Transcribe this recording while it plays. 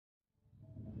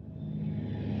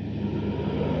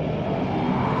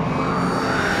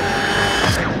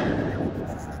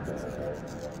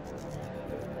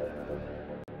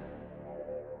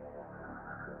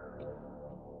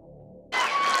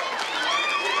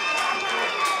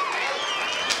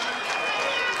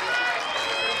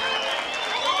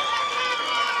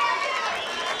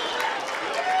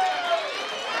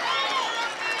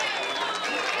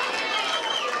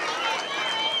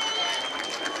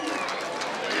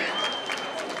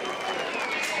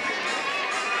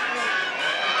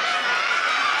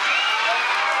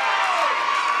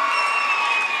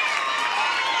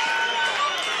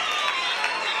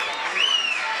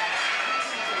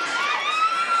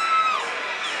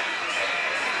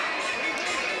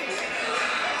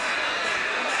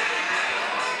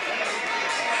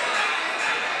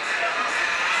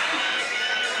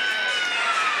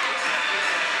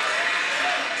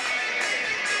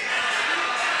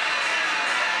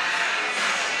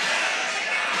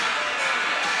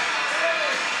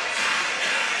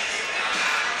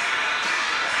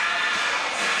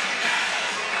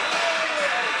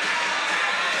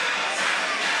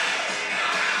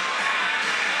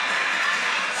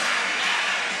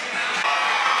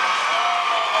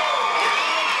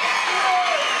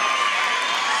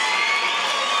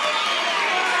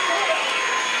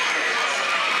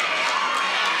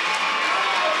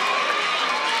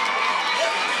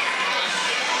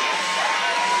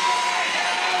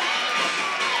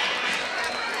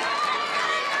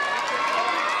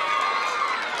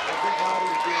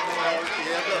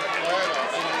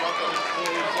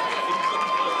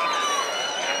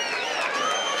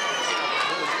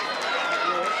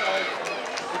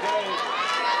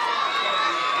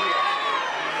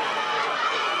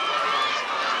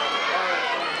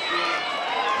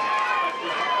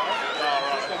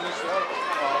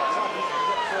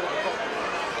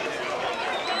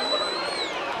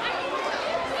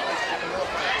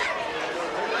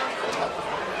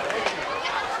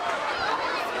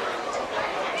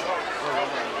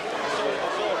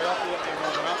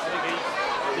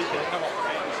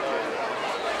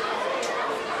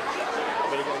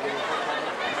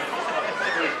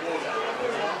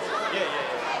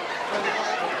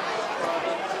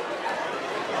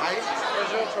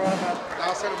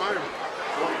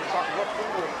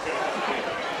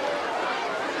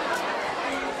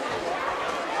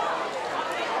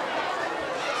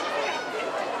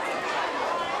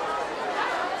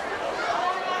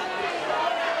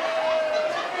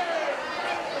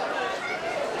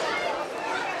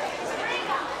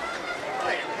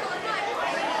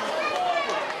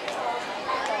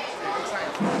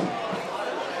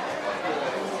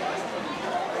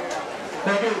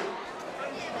Thank you.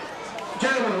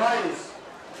 Gentlemen, ladies,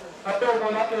 I built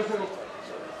one up there for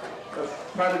a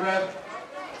photograph.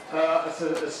 It's a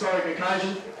historic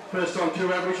occasion. First time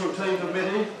two Aboriginal teams have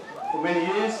met here for many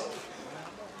years.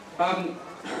 And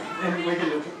we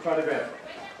get a photograph.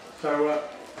 So,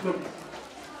 look,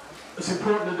 it's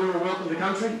important to do a welcome to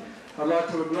country. I'd like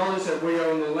to acknowledge that we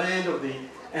are on the land of the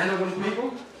Narwan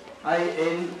people,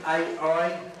 A-N-A-I-W-A-N.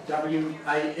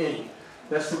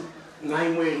 That's the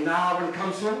name where Narwan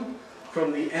comes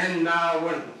from the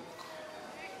Narwan.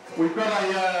 We've got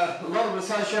a lot of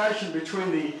association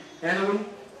between the Narwan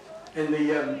and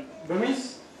the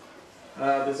Boomerangs.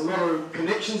 There's a lot of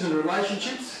connections and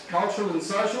relationships, cultural and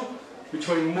social,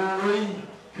 between Moree,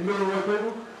 Camilleroi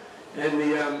people, and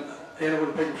the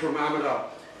Narwan people from Armidale.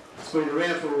 It's been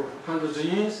around for hundreds of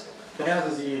years,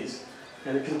 thousands of years,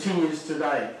 and it continues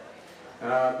today.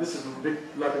 This is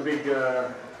like a big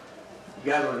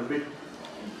gathering, a big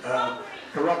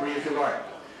corroboree, if you like.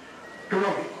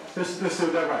 Corroboree, let's do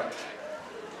it that way.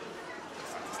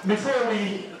 Before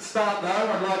we start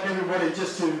though, I'd like everybody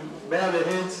just to bow their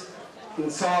heads in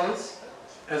silence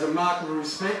as a mark of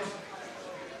respect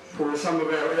for some of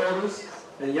our elders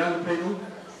and young people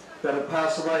that have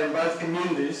passed away in both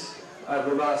communities over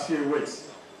the last few weeks.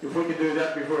 If we could do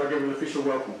that before I give an official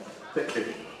welcome. Thank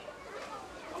you.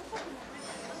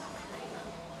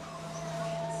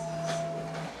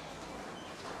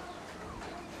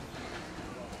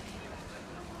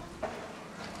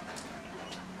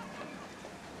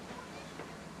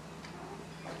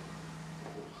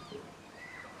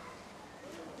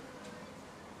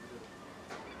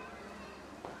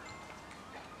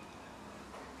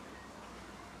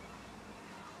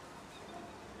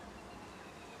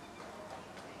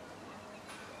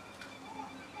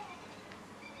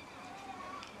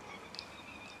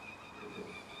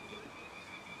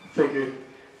 Thank you.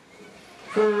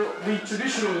 For the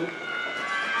traditional,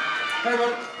 for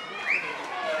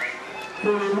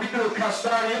the original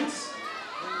custodians,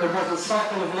 it was a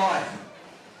cycle of life,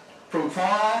 from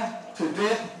fire to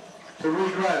death to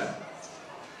regrowth,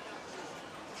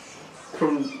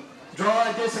 from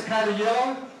dry desiccated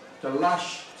yellow to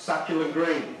lush succulent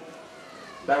green.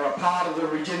 They were part of the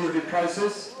regenerative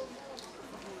process,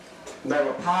 and they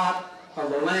were part of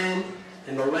the land,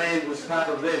 and the land was part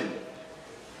of them.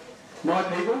 My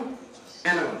people,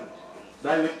 Narwan,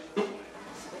 they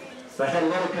had a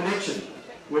lot of connection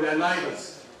with our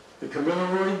neighbours, the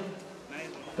Camilleroi,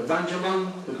 the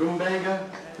Bunjalung, the Goombanga,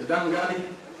 the Dungutty,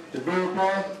 the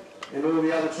Boomerangs, and all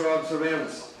the other tribes around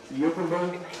us, the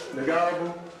Yukumbu, the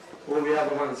Garabu, all the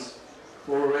other ones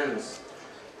all around us.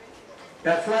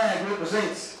 Our flag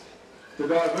represents the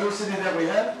diversity that we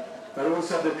have, but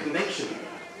also the connection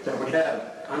that we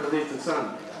have underneath the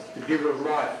sun, the giver of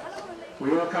life.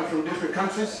 We all come from different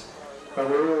countries, but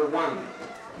we're all one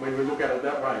when we look at it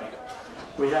that way.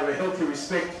 We have a healthy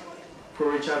respect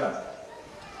for each other.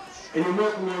 And we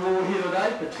welcome you all here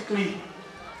today, particularly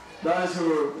those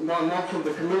who are not from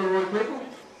the Camilleroi people,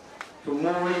 from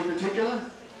Moree in particular,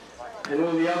 and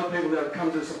all the other people that have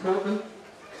come to support them,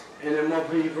 and then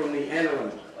mostly from the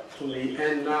Narwan, from the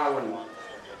Narwan.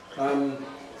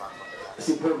 It's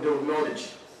important to acknowledge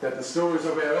that the stories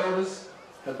of our elders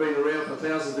have been around for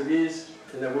thousands of years,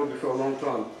 and they will be for a long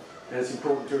time, and it's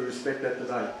important to respect that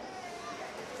today.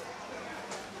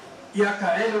 Yaka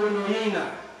Narwan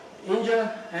Oyina,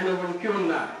 Inja Narwan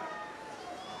Kiona.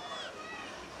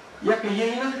 Yaka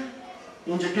Yina,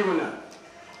 Inja Kiona.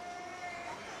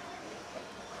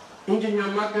 Inja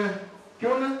Nyamaka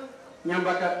Kiona,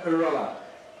 Nyambaka Urola.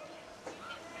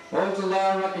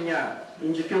 Oltala Rakanya,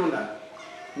 Inja Kiona.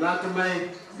 Natame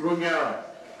Rungara,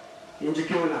 Inja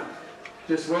Kiona.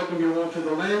 Just welcome you all to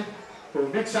the land for a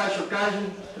big social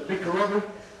occasion, a big corroboree,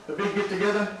 a big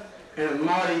get-together, and a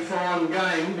mighty fine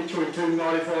game between two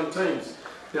mighty fine teams.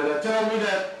 Now they tell me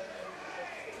that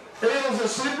eels are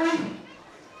slippery,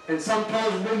 and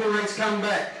sometimes boomerangs come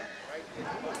back.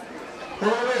 All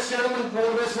the best, gentlemen,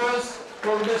 all the best, boys,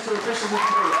 all the best to the officials.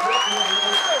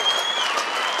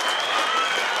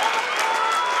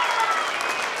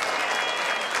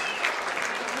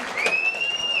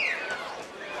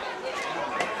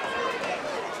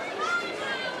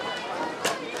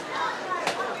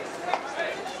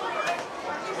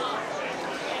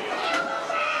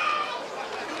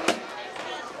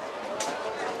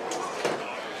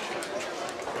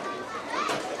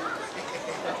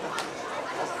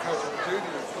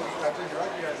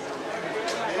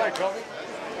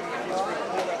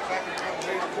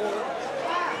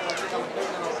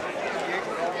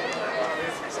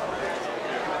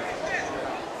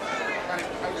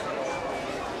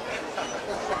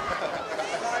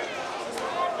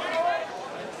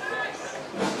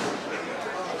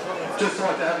 Just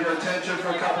like to have your attention for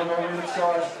a couple more minutes,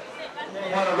 guys.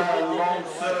 One of our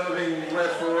long-serving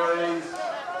referees,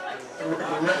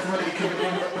 referee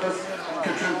committee members,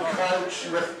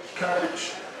 coach,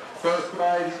 first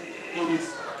grade.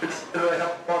 It's really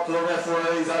helped a lot to the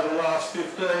referees over the last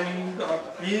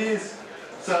 15 years.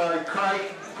 So Craig,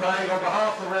 on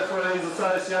behalf of the Referees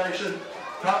Association,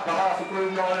 on behalf of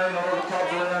Group 19 and all the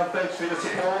clubs around, thanks for your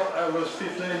support over those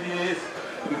 15 years.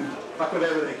 Luck with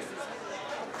everything.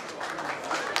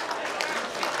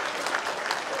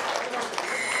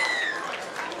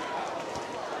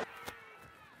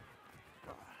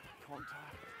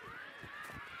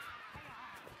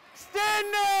 Stand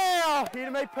now! Here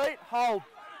to me, Pete. Hold.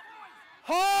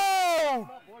 Hold!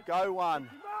 Go one.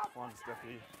 One step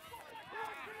here.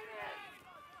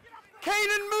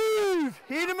 Keenan, move!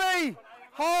 Here to me.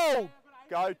 Hold.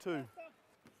 Go two.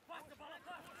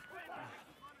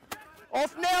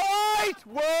 Off now, 8!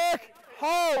 Work.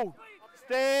 Hold.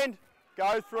 Stand.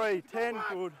 Go 3. 10.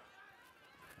 Good.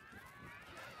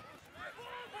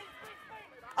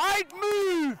 8.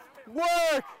 Move.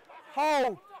 Work.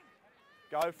 Hold.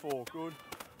 Go 4. Good.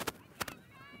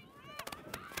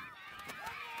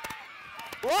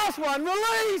 Last one.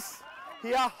 Release.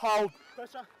 Here. Hold.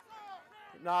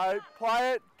 No.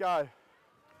 Play it. Go.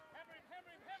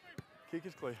 Kick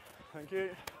is clear. Thank you.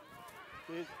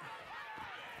 Kick.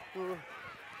 Good.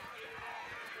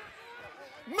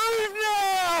 Move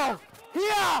now!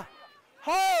 Here!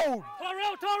 Hold!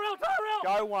 Tyrell!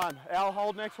 Go one. Al,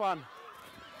 hold next one.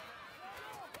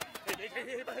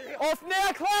 Off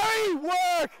now, Clary!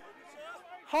 Work!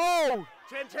 Hold!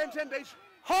 10, Beach.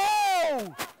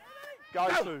 Hold! Go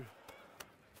two.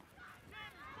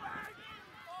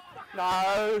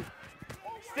 No.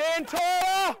 Stand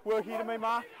taller! Work here to me,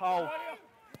 Mark. Hold.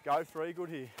 Go 3, good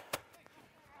here.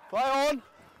 Play on.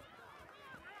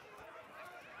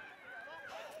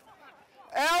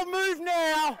 Al, move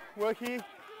now. Work here.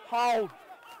 Hold.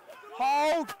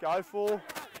 Hold. Go 4.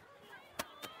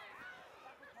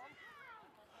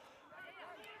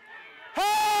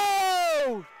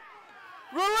 Hold.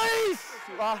 Release.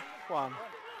 Last one.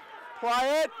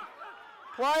 Play it.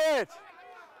 Play it.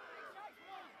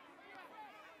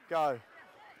 Go.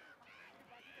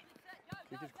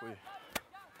 Kick is clear.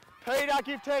 Peter,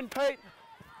 give 10, Pete.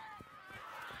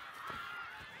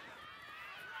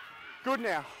 Good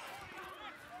now.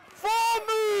 4,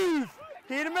 move!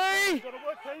 Here to me!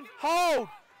 Hold!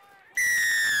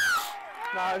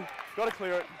 No, got to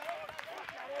clear it.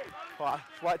 Right,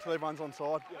 wait till everyone's on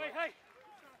side.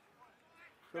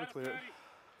 Got to clear it.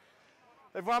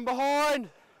 Everyone behind!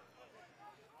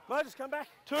 No, just come back.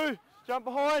 2, jump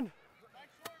behind.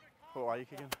 Oh, are you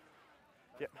kicking?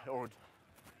 Yep, all good.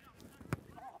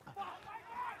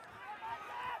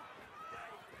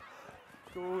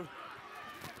 Good.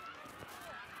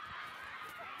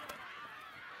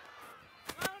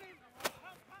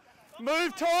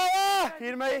 Move, Tyler!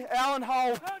 Here to me, Alan,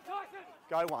 hold.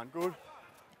 Go 1, good.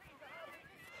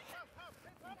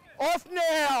 Off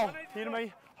now! Here to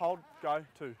me, hold, go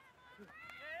 2.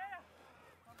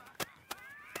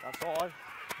 Outside.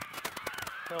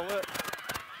 Held it.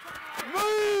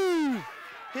 Move!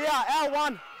 Here, Al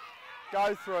 1.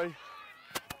 Go 3.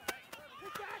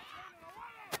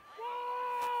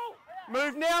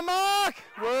 Move now, Mark!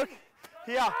 Work.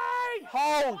 Here.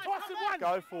 Hold.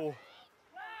 Go 4.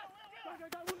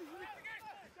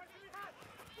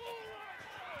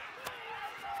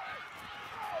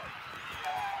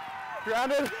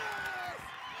 Grounded.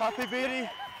 Happy Beatty.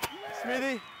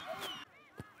 Smithy.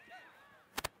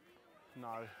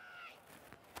 No.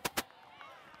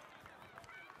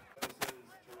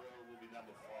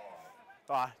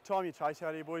 Alright, time your chase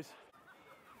out here, boys.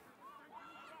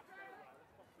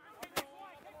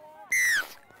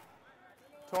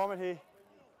 Time it here.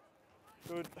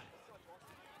 Good.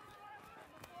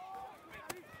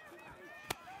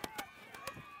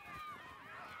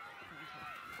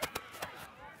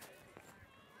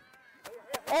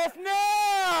 Off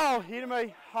now! Here to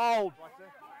me. Hold.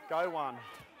 Go 1.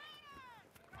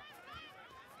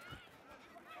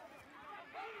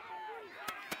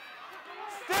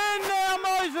 Stand now,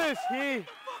 Moses. Here.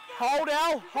 Hold,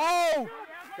 Al. Hold.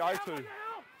 Go 2.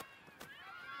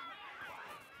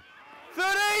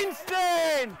 13,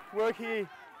 stand. Work here.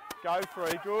 Go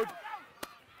 3. Good.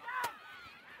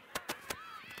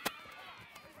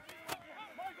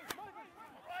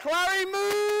 Clary,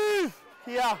 move.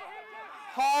 Here.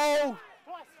 Hold.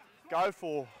 Go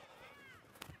 4.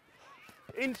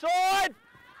 Inside.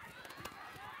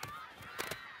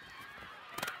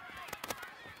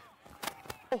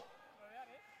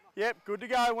 Yep, good to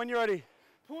go when you're ready.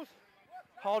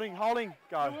 Holding,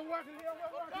 go.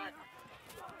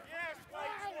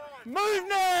 Move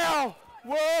now.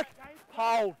 Work.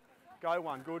 Hold. Go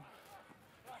one. Good.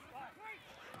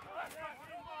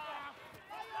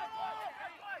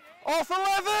 Off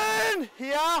 11.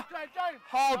 Here.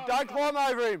 Hold. Don't climb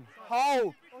over him.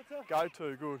 Hold. Go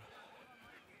two. Good.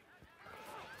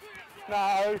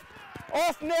 No.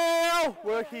 Off now.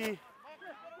 Work here.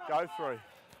 Go three.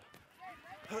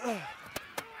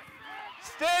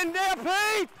 Stand now,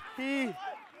 Pete. Here.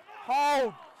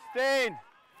 Hold. Stand.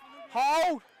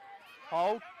 Hold.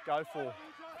 Hold. Go four.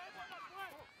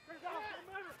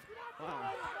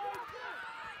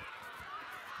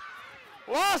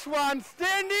 Last one.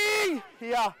 Standing.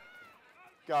 Here.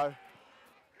 Go.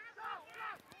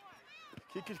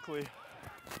 Kick is clear.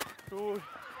 Good.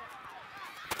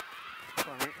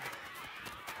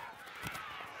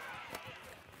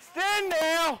 Stand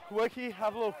now. Work here.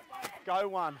 Have a look. Go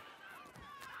one.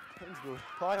 That's good.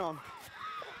 Play on.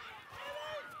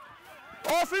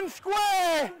 Off and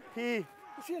square. Here.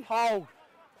 Hold.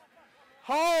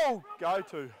 Hold. Go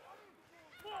two.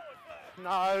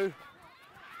 No.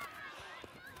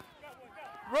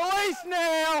 Release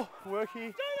now. Work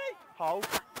here. Hold.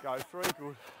 Go three.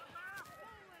 Good.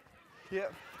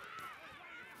 Yep.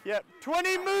 Yep.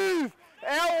 20 move.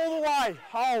 Out all the way.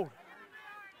 Hold.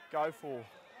 Go four.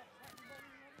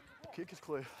 Kick is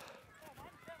clear.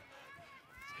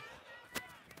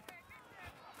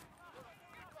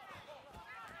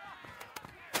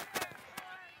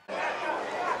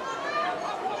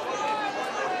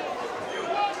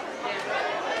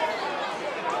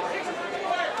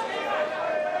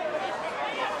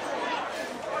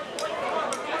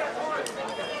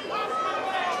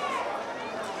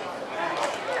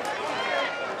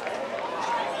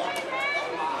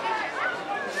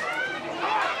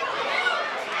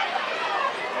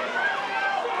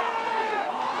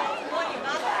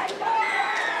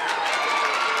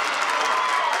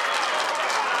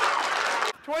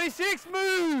 26,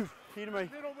 move! Here to me.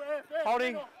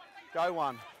 Holding. Go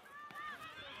one.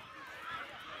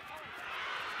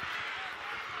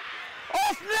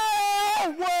 Off now!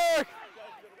 Work!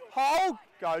 Hold.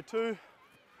 Go two.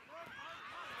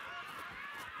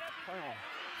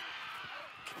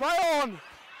 Play on.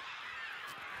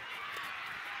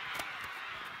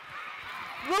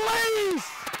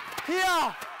 Release!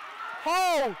 Here.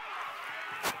 Hold.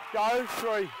 Go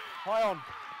three. Play on.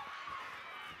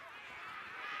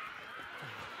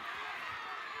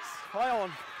 Play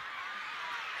on.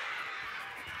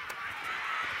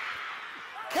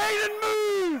 Caden,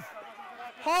 move!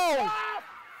 Hold.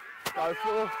 Go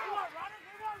four.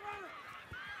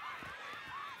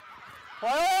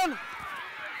 Play on.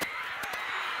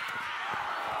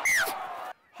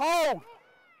 Hold.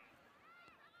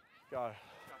 Go.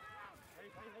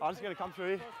 I'm just going to come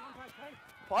through here.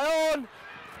 Play on.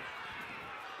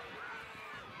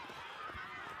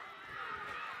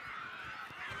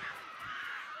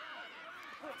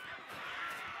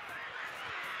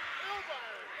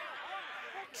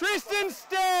 Tristan,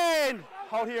 stand!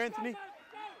 Hold here, Anthony.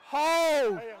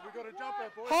 Hold! Hey, we got to jump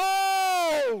there, boys.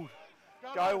 Hold!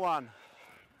 Go one.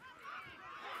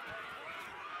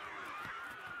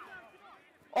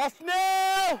 Off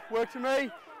now! Work to me.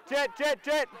 Jet, jet,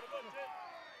 jet.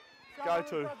 Go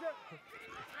two.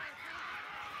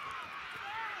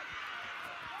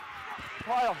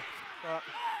 Play on. Right.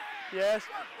 Yes.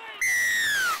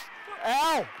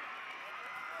 Ow!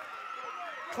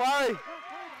 Chloe.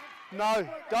 No,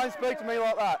 don't speak to me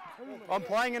like that. I'm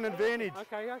playing an advantage.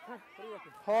 Okay, okay. What do you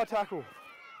reckon? High tackle.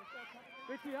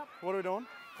 Pick me up. What are we doing?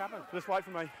 Coming. Just wait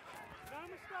for me.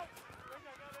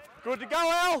 Good to go,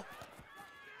 Al.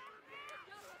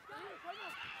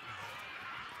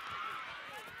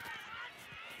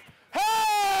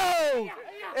 Hold!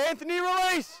 Anthony,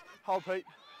 release. Hold, Pete.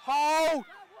 Hold.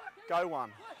 Go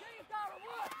one.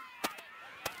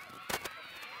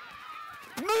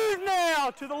 Move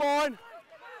now to the line.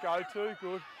 Go two,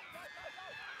 good.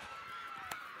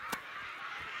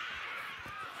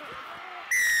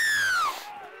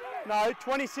 No,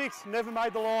 26, never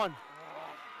made the line.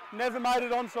 Never made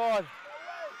it onside.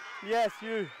 Yes,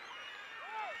 you.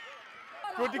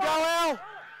 Good to go, Al.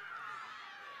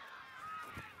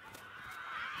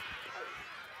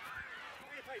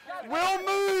 Will,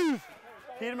 move.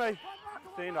 Here to me.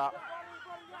 Stand up.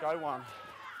 Go one.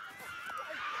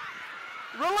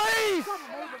 Release!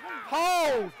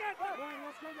 Hold!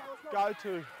 Go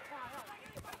two.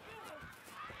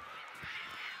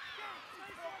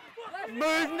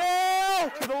 Move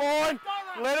now to the line.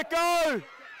 Let it go.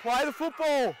 Play the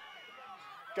football.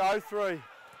 Go three.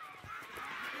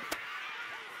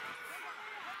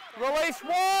 Release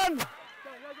one.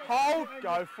 Hold.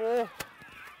 Go four.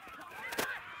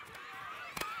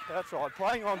 Outside,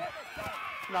 playing on.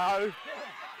 No.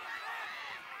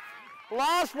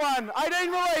 Last one,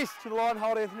 18 release. To the line,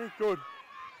 hold Anthony, good.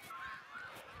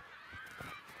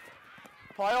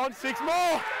 Play on, 6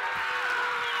 more.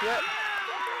 Yep.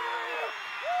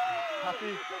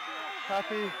 Happy,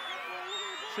 happy.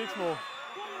 6 more.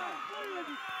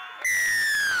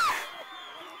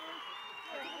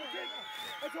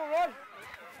 That's all right.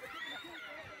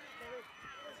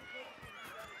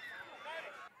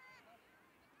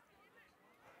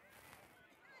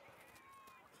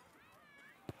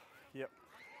 Yep.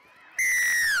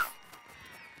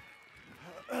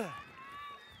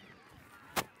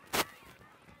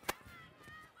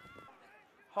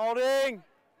 Holding.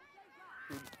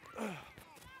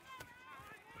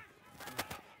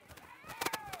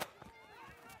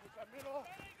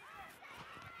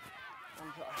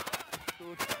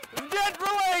 Good. Get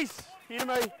release. Hear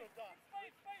me.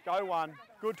 Go 1.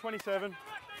 Good 27.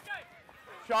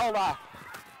 Shoulder.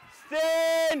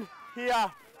 Stand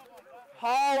here.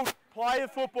 Hold. Play the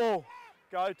football.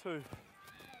 Go 2.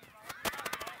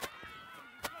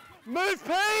 Move,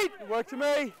 Pete. Work to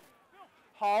me.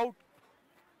 Hold.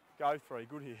 Go 3.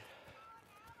 Good here.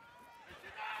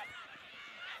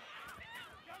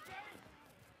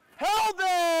 Held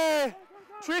there.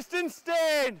 Tristan,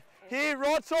 stand. Here,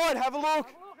 right side. Have a look.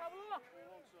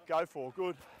 Go 4.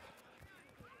 Good.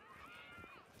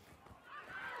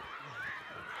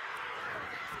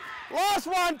 Last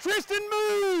one. Tristan,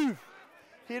 move.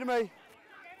 Here to me.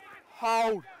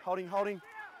 Hold. Holding, holding.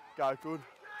 Go. Good.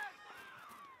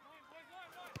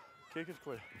 Kick is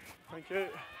clear. Thank you.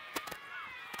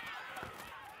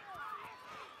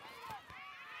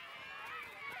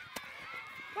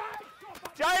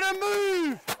 Jada,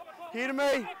 move. Here to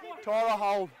me. Tyler,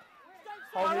 hold.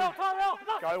 Hold him.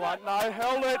 Go 1. No,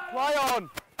 held it. Play on.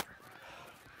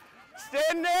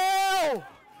 Stand now.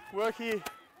 Work here.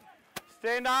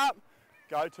 Stand up.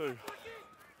 Go 2.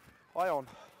 Play on.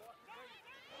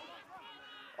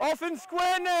 Off and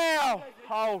square now.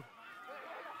 Hold.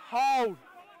 Hold.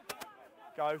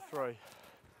 Go 3.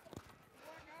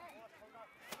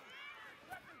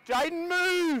 Jaden,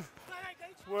 move.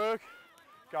 Work.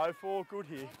 Go 4. Good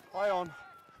here. Play on.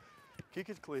 Kick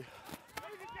is clear.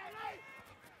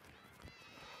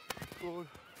 Good.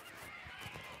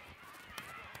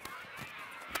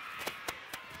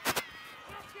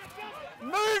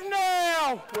 Move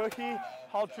now. Work here.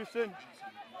 Hold Tristan.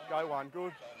 Go 1.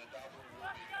 Good.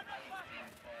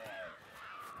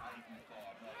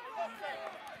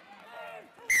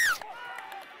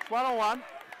 It's 1-on-1.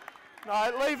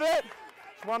 No, leave it.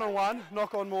 It's 1-on-1.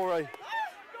 Knock on Moree.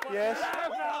 Yes.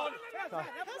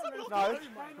 No.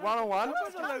 1-on-1.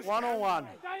 1-on-1.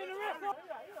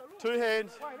 2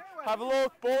 hands. Have a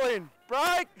look. Ball in.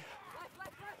 Break.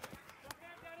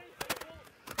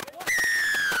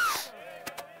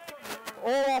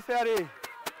 All off out here.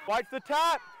 Wait for the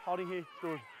tap. Holding here.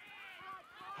 Good.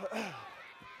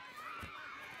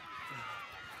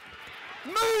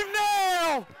 Move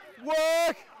now.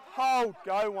 Work. Hold.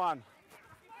 Go 1.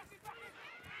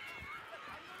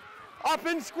 Up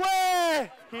and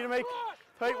square. Here to me.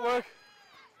 Pete, work.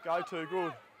 Go 2.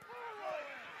 Good.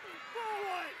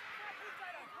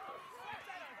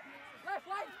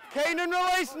 Keenan,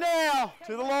 release now.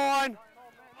 To the line.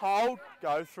 Hold.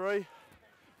 Go 3.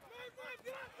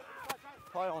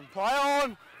 Play on. Play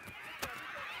on.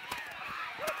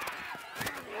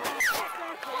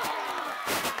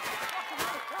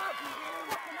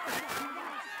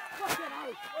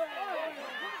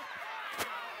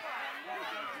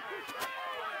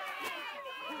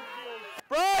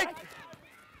 Break.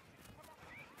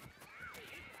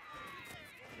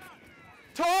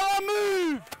 Tyler,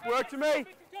 move. Work to me.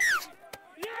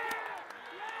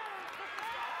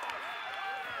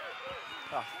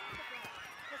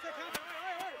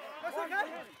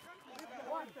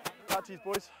 Touchies,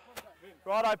 boys.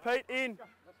 Righto, Pete, in.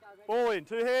 Ball in,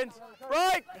 2 hands.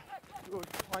 Break. Good,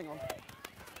 hang on.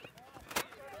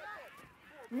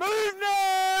 Move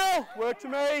now. Work to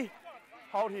me.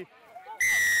 Hold here.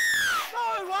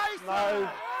 No way, No.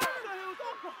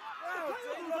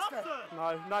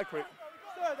 No, no quick.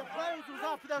 Sir, the players was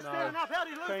up, they were standing up. How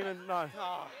did he lose it? Keenan, no.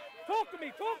 Talk to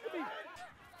me, talk to me.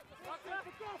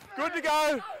 Good to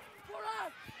go.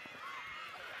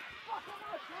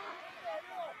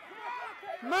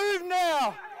 Move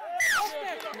now.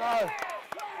 No.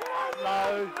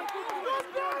 No.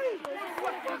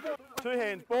 2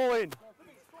 hands, ball in.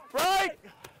 Break.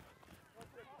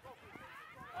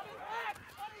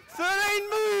 13,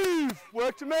 move.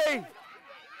 Work to me.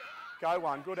 Go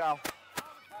 1, good Al.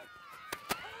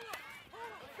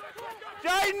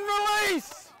 Jaden,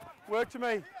 release. Work to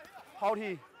me. Hold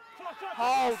here.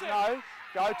 Hold, no.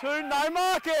 Go to, no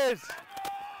markers.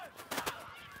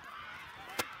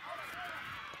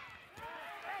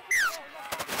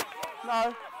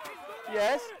 No.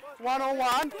 Yes.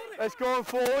 1-on-1. It's going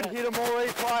forward. Hit a Moree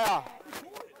player.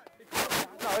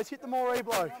 No, let's hit the Moree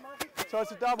bloke. So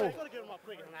it's a double. You've got to get him up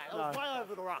quicker than that. It was way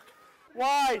over the ruck.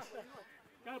 Wait.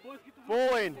 Go, boys, get the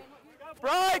Ball in.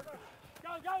 Break. Go,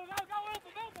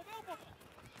 help him.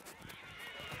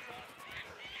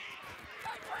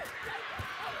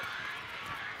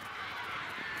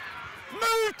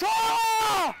 Move,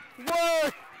 Tyler!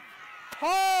 Work.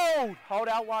 Hold. Hold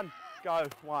out one. Go,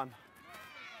 one.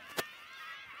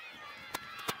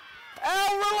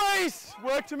 Out, release.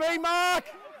 Work to me, Mark.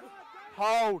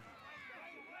 Hold.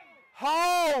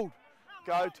 Hold.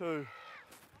 Go two.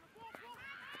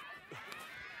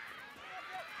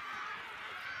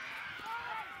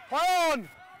 Play on.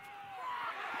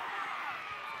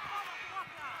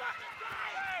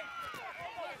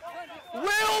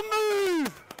 Will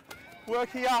move.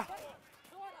 Work here.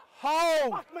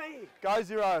 Hold. Fuck me. Go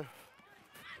zero.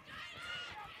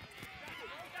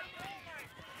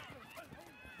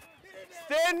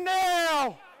 Stand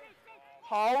now.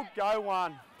 Hold. Go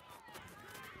one.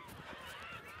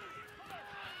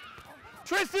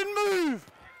 Tristan, move.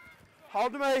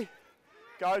 Hold to me.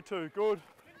 Go two. Good.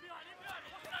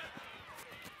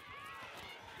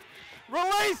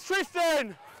 Release,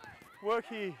 Tristan. Work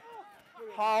here.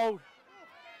 Hold.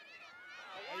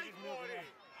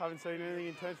 Haven't seen anything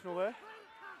intentional there.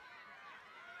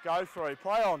 Go three.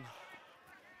 Play on.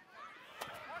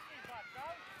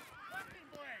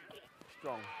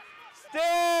 Strong.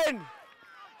 Stand.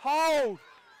 Hold.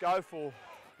 Go four.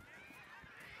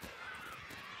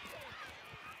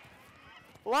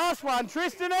 Last one.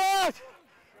 Tristan out.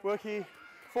 Work here.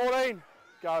 14.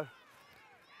 Go.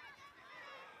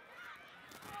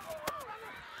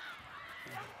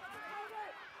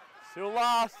 Still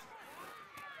last.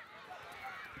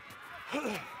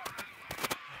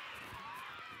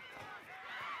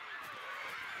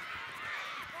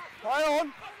 Play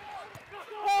on.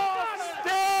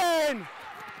 Stand.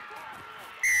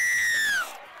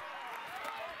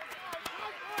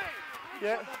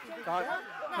 Yeah. No.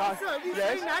 No.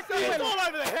 Yes. It's all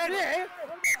over the head. Yeah.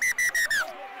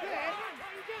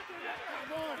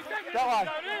 That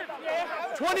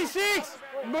way. 26.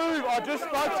 Move. I just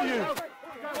spoke to you.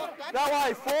 That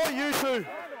way. 4. You two.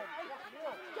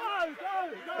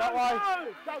 That way.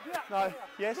 No.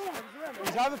 Yes.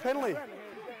 He's over penalty.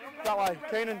 That way.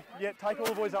 Keenan. Yeah. Take all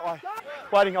the boys that way.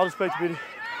 Waiting. I'll just speak to Biddy.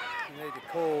 You need to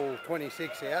call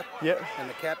 26 out. Yep. And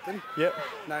the captain. Yep.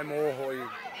 No more, or you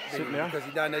Sitting now. because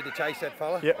you don't need to chase that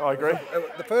fella. Yeah, I agree.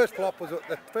 The first flop was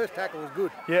the first tackle was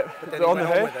good. Yeah. But then he On the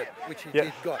went on head. with it, which he Yeah.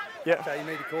 did got. Yeah. So you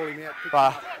need to call him out.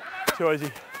 Ah, too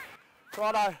easy.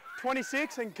 Righto.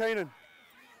 26 and Keenan.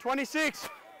 26.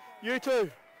 You two.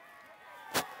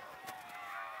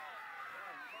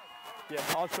 Yeah,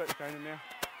 I'll speak to Keenan now.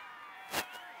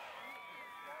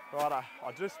 Righto.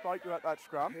 I just spoke to you at that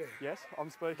scrum. Yeah. Yes, I'm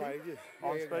speaking. Mate, yeah.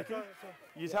 I'm Yeah, speaking.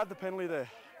 You've had the penalty there.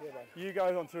 Yeah, mate. You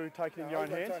go on through taking it in your own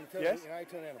I'm hands. trying to tell Yes. You, you know,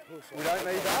 turn down a push. We don't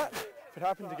need that. If it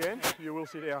happens again, you will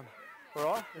sit down. All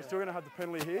right? You're still going to have the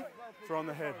penalty here for on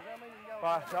the head.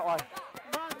 Right, that way.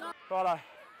 Righto.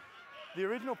 The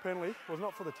original penalty was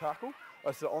not for the tackle,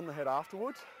 it's on the head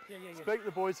afterwards. Speak to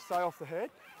the boys to stay off the head,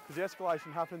 because the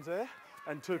escalation happens there,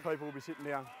 and 2 people will be sitting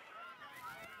down.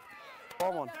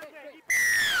 Come on.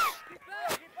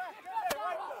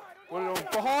 What are you doing?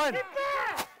 Behind!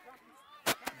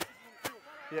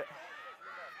 Yeah.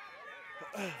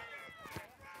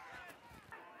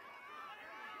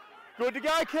 Good to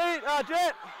go,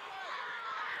 Jet.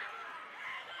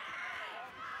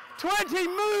 20,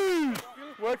 move!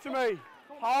 Work to me.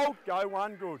 Hold, go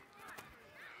 1, good.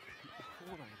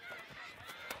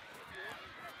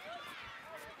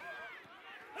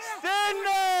 Stand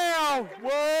now!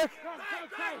 Work.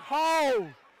 Hold.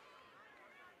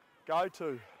 Go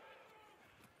 2.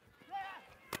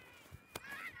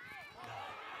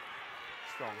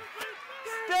 Strong.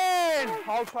 Stand!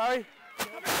 Hold 3.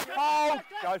 Hold.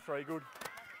 Go 3, good.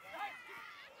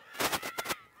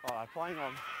 Alright, playing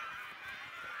on.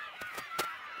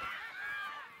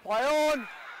 Play on.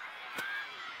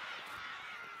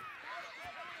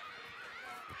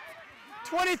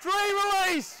 23,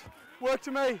 release. Work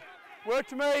to me. Work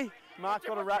to me. Mark's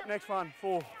got a rack next one.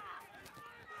 4.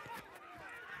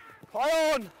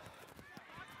 Play on.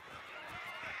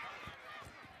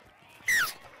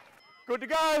 Good to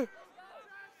go.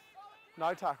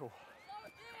 No tackle.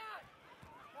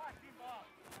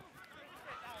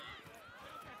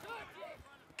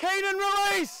 Keenan,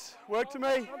 release. Work to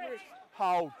me.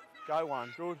 Hold. Go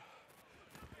 1. Good.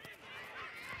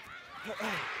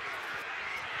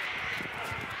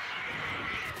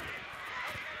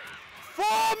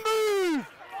 Form move!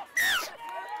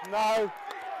 No,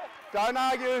 don't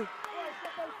argue.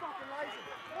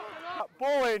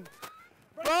 Ball in.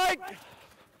 Break!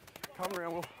 Come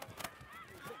around, Will.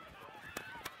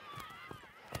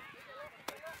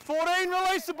 14,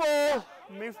 release the ball.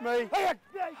 Miss me.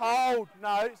 Hold.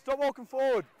 No, stop walking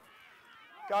forward.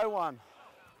 Go one.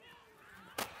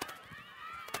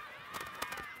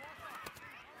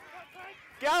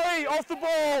 Gary, off the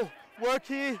ball. Work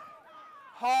here.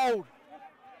 Hold.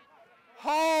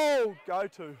 Hold. Go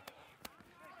two.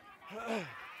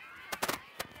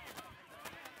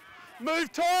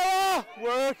 Move Tyler.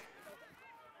 Work.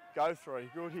 Go three.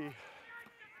 Good here.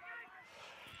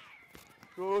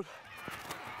 Good.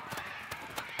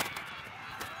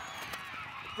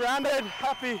 Grounded.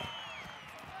 Happy.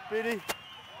 Biddy.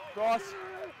 Bryce.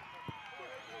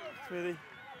 Smithy.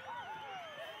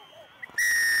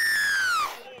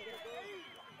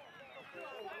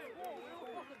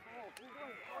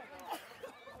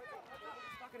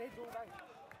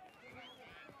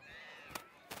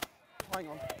 Hang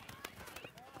on.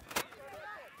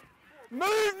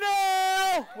 Move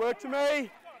now! Work to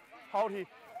me. Hold here.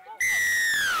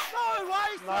 No way,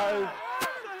 No.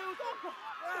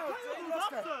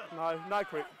 sir! No, no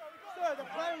quick. Sir, the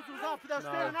players was up, they were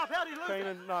standing up. How did he lose it?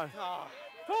 Keenan, no.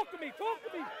 Talk to me,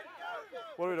 talk to me.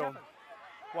 What are we doing?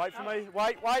 Wait for me.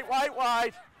 Wait, wait, wait,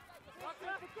 wait.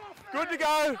 Good to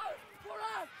go.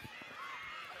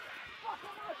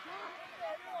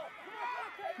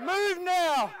 Move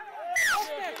now.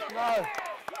 No.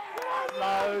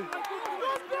 No.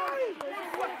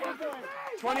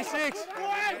 26.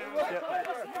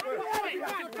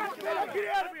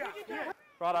 Yep.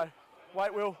 Righto.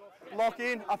 Wait, Will. Lock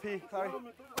in. Up here, Clary.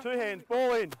 Two hands.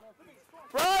 Ball in.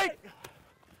 Break.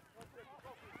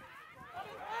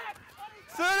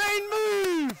 13,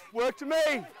 move. Work to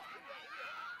me.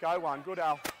 Go one. Good,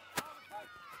 Al.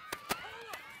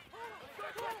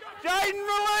 Jaden,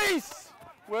 release.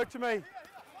 Work to me.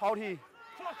 Hold here.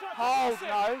 Hold.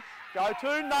 No. Go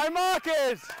two. No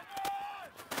markers.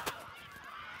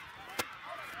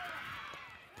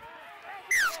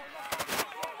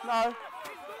 No.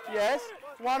 Yes.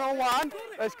 One on one.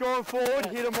 Let's go forward.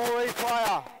 Hit a Moree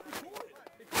player.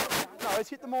 No, let's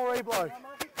hit the Moree bloke.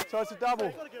 So it's a double.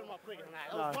 You've got to get him up quicker than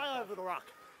that. It was way over the ruck.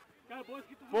 Go, boys,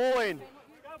 get the Ball in.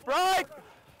 Break.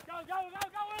 Go, help him,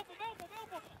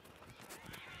 help him.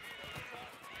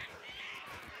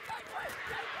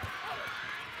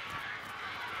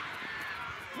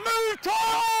 Move,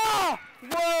 Tyler!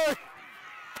 Work.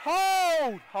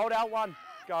 Hold. Hold out one.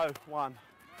 Go one.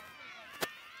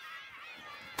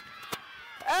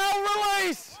 Al,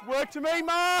 release. Work to me,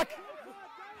 Mark.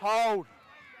 Hold.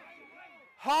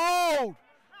 Hold.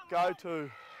 Go two.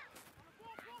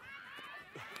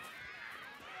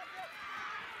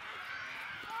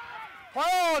 Play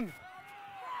on.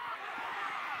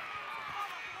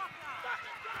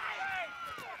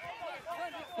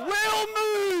 Will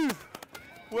move.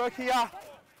 Work here.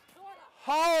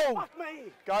 Hold.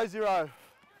 Go zero.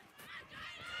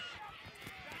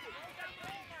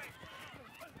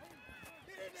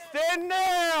 Stand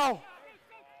now.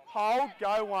 Hold.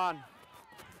 Go one.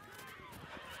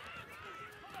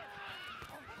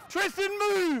 Tristan,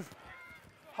 move.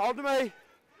 Hold to me.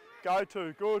 Go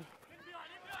two. Good.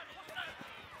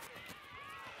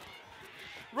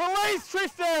 Release,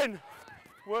 Tristan.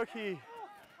 Work here.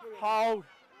 Hold.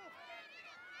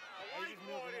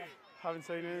 Haven't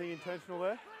seen anything intentional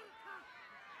there.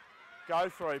 Go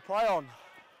three. Play on.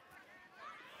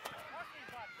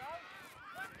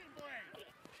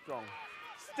 Strong.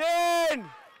 Stand.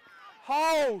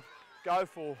 Hold. Go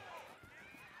four.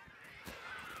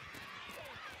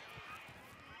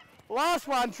 Last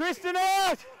one. Tristan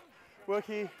out. Work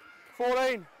here.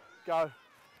 14. Go.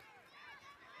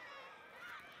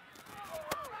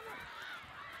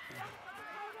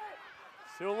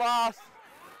 Still last.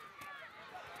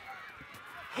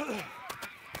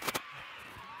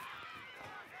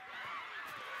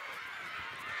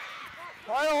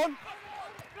 Play on.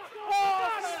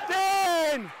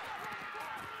 Stand.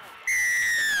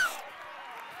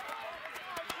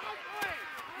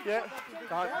 Yeah.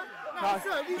 No.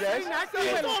 Yes.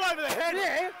 It's all over the head.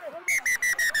 Yeah.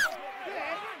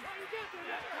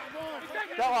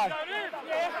 That way.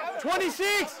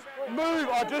 26. Move.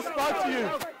 I just spoke to you.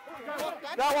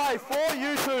 That way. For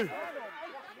you two.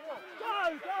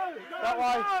 That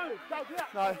way.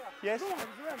 No. Yes.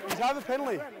 He's have a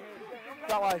penalty.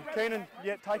 That way. Keenan.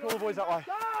 Yeah. Take all the boys that way.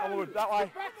 I'm good. That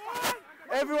way.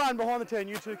 Everyone behind the 10.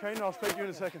 You two, Keenan. I'll speak to you in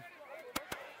a second.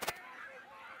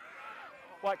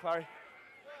 Wait, Clary.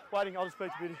 Waiting, I'll just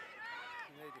speak to Biddy.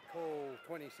 You need to call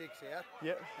 26 out.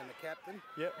 Yep. And the captain.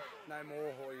 Yep. No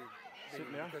more, or you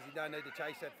Sitting down. because you don't need to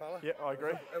chase that fella. Yep, I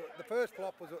agree. The first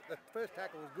flop was the first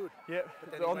tackle was good. Yep.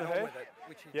 But then he On went the on head. with it,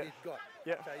 which he Yep. did got.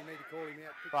 Yep. So you need to call him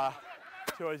out.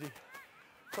 Too easy.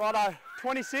 Righto,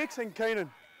 26 and Keenan.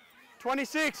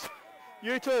 26,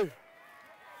 you two.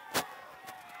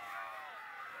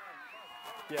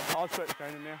 Yeah, I'll speak to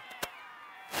Keenan now.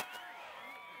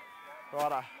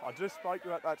 Righto, I just spoke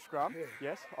about that scrum. Yeah.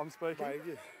 Yes, I'm speaking.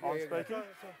 Mate, I'm speaking.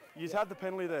 You just had the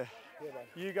penalty there. Yeah, mate.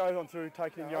 You go on through,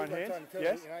 take it in your own hands.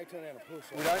 Yes. You know, turn down a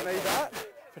push. We don't need that.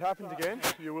 If it happens again,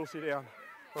 you will sit down.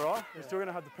 All right? You're still going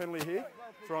to have the penalty here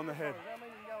for on the head.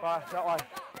 Right, that way.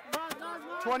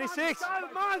 26.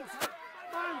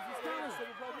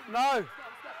 No.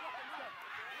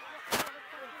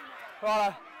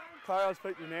 Righto. Clay, I'll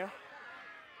speak to you now.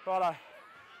 Righto.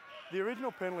 The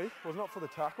original penalty was not for the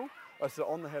tackle, it's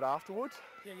on the head afterwards.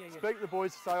 Speak to the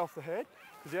boys to stay off the head,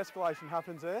 because the escalation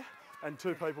happens there, and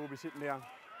two people will be sitting down.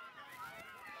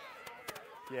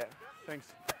 Yeah, thanks.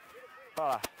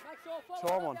 Righto.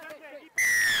 Time on.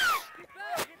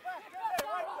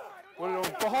 What are you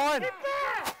doing? Behind!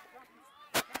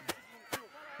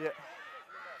 Yeah.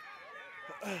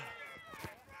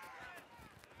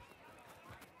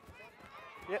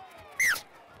 Yep.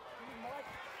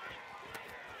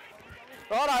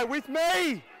 Righto, with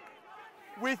me!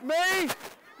 With me!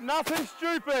 Nothing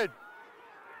stupid!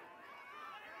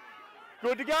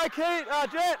 Good to go,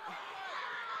 Jet!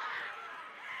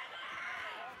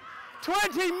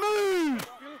 20,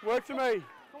 move! Work to me.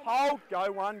 Hold,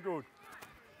 go, one, good.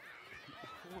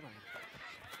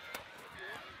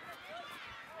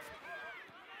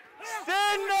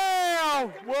 Stand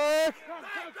now! Work!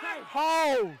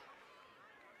 Hold!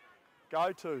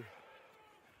 Go two.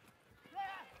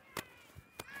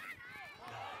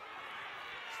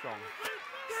 Strong.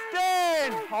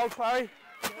 Stand! Hold, Clay.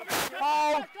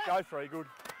 Hold! Go three, good.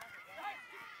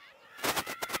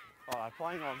 Alright,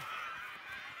 playing on.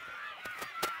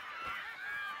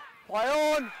 Play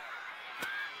on!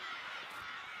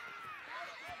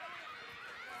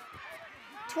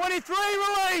 23,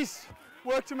 release!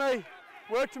 Work to me,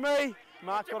 work to me.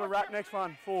 Mark's got a wrap, next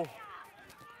one, 4.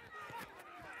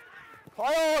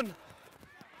 Play on!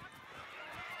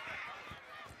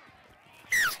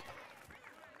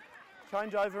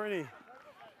 Change over in here.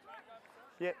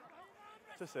 Yep,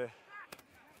 just there.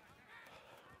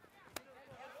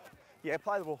 Yeah,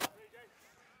 play the ball.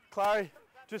 Clary,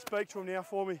 just speak to him now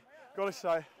for me. Got to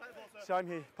say, same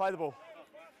here, play the ball.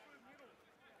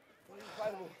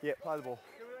 Play the ball. Yeah, play the ball.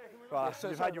 Right,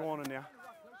 you've had your warning now.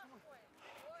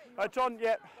 Hey, John,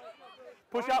 yep.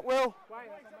 Push up, Will.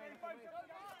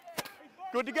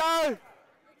 Good to go.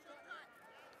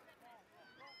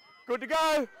 Good to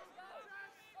go.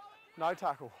 No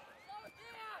tackle.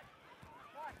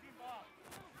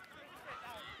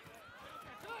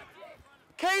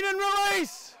 Keenan,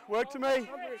 release. Work to me.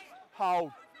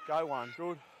 Hold. Go one.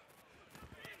 Good.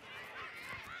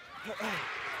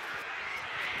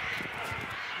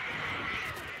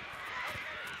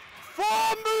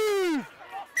 Move!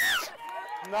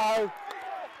 No.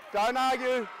 Don't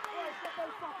argue.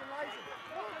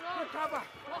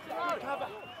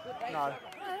 No.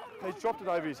 He's dropped it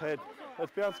over his head.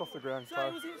 It's bounced off the ground.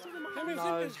 So.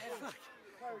 No.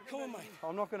 Come on, mate.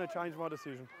 I'm not going to change my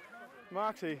decision.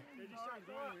 Mark's here.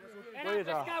 Let's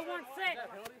go one set.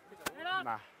 Head up.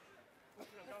 Nah.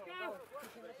 Let's go.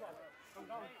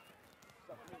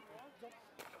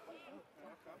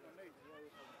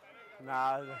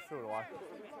 Nah, they threw it away.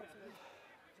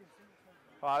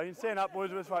 Alright, you can stand up,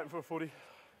 boys. We're just waiting for a footy.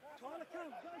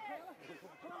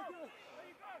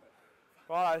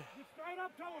 Righto. Straight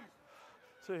up to him.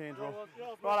 2 hands roll.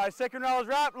 Righto, second row is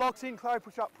wrap. Locks in, Chloe.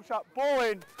 Push up, ball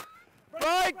in.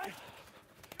 Break!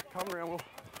 Come around, Will.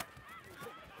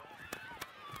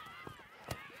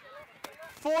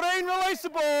 14, release the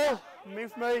ball.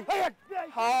 Miss me.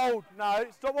 Hold. No,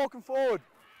 stop walking forward.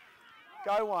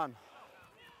 Go one.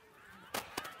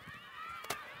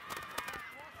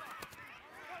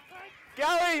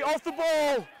 Gary, off the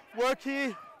ball. Work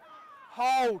here.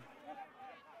 Hold.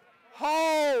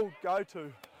 Hold. Go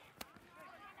two.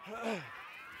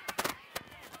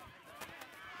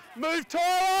 Move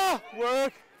Tyler.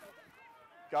 Work.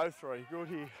 Go three. Good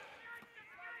here.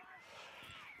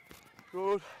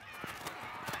 Good.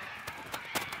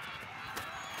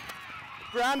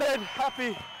 Grounded.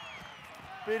 Happy.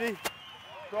 Biddy.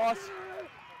 Bryce.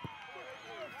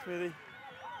 Smithy.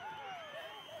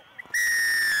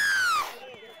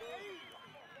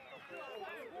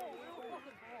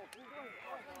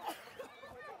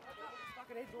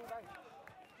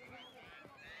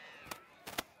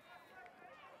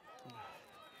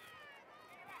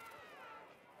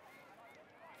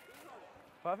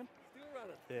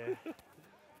 Yeah.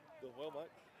 Doing well, mate.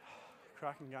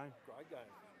 Cracking game. Great game.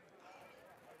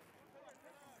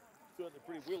 Certainly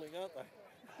pretty willing, aren't they?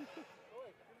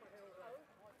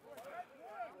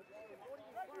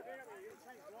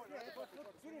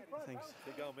 Thanks.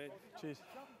 Keep going, man. Cheers.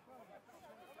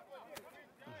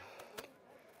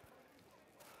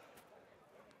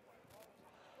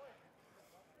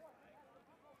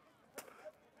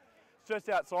 It's just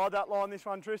outside that line, this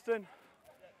one, Tristan.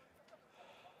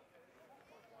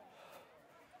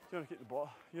 You want to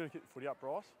kick the footy up,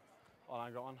 Bryce? I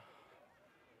don't got one.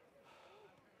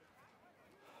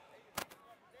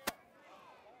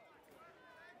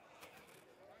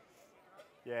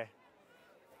 Yeah.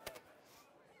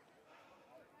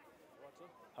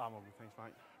 I'm all good, thanks,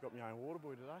 mate. Got my own water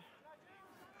boy today.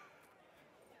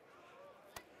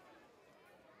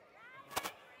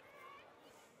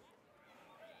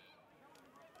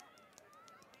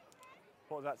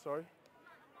 What was that, sorry?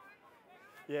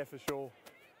 Yeah, for sure.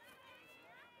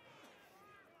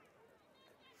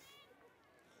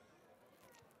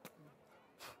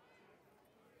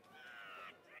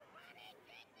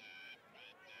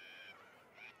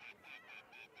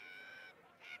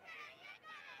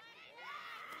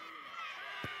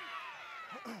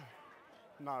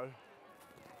 No.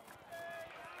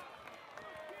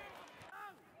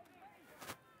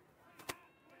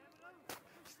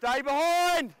 Stay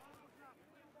behind!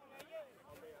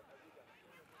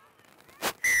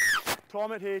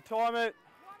 Time it here, time it.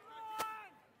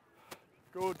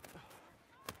 Good.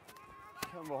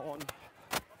 Come on.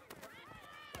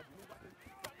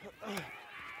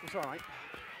 It's all right.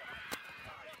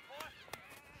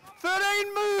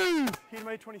 13, move! Hit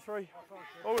me, 23.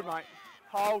 All good, mate.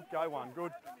 Hold, go one,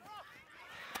 good.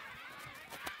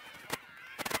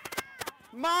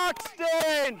 Mark,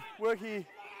 stand! Work here.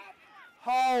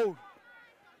 Hold.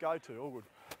 Go two, all good.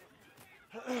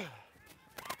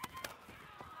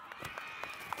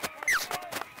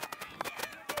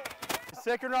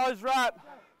 Second row's wrap.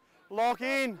 Lock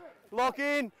in,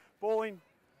 ball in.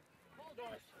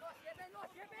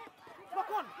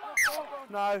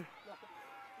 No.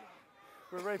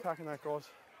 We're repacking that, guys.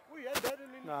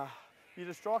 Nah. You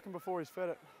just strike him before he's fed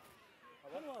it.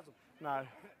 No.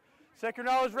 Second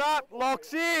rower's wrap,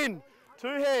 locks in. 2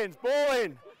 hands, ball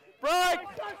in. Break!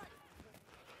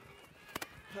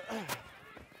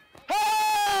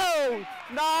 Hold!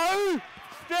 No!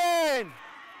 Stand!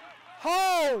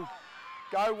 Hold!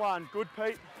 Go one, good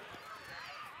Pete.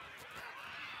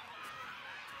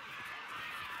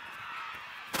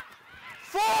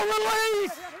 Full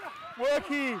release! Work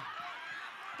here.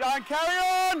 Don't carry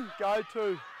on. Go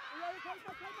two.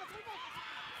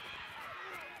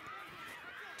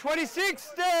 26,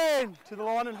 stand. To the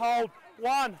line and hold.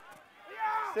 1.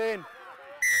 Stand.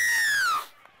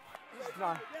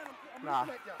 No. Nah.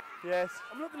 Yes.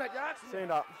 I'm looking at you.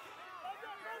 Stand up.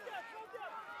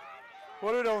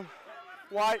 What are we doing?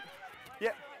 Wait.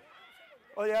 Yep.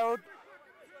 Oh, yeah. Hold.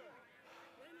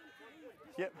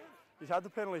 Yep. He's had the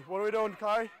penalty. What are we doing,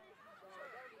 Corey?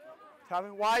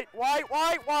 Coming. Wait.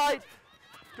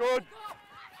 Good.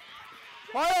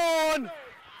 Play on.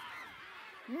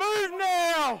 Move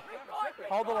now.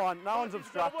 Hold the line. No one's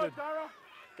obstructed.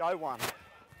 Go one.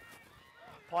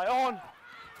 Play on.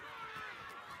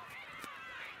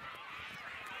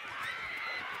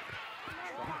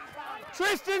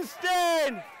 Tristan,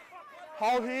 stand.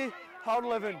 Hold here. Hold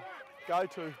 11. Go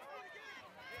two.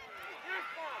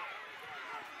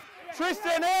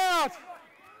 Tristan out.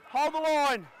 Hold the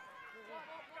line.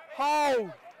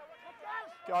 Hold.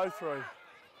 Go through.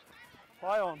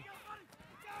 Play on.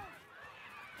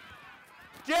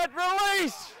 Jet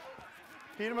release.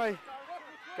 Here to me.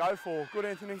 Go 4. Good,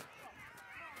 Anthony.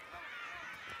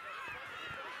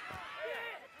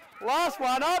 Last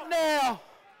one up now.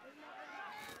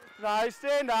 No,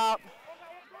 stand up.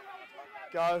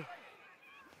 Go.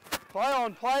 Play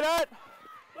on. Play that.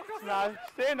 No,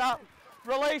 stand up.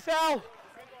 Release, Al.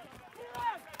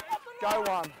 Go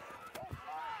one.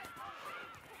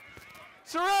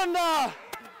 Surrender.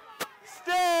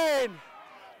 Stand.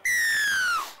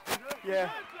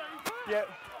 Yeah. Yeah.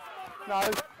 No.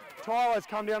 Tyler's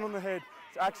come down on the head.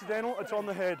 It's accidental. It's on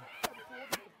the head.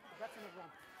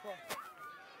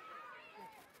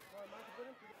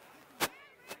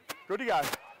 Good to go.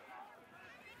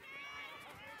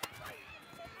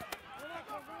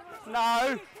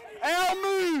 No. Al,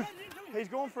 move. He's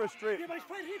gone for a strip.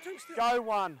 Go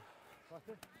one.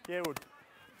 Yeah, would.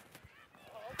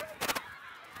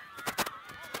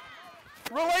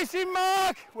 Release him,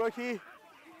 Mark. Work here.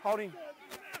 Hold him.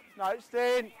 No,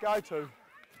 stand. Go two.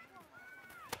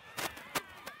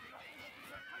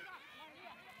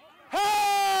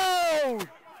 Hold.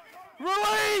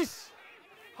 Release.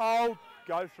 hold,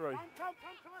 go through. Come.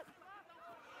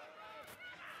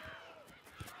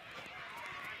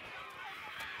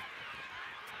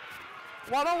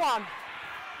 1-on-1.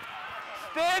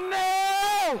 Stand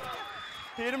now.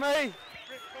 Here to me.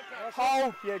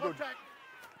 Hold, yeah, good.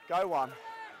 Go one.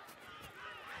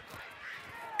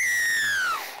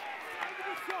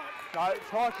 No, it's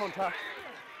high contact.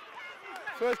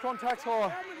 First contact's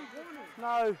high.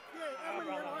 No. Yeah, how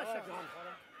many head eye shots?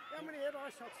 How many head eye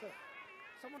shots there?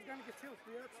 Someone's going to get killed.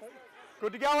 Yeah,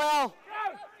 Good to go, Al.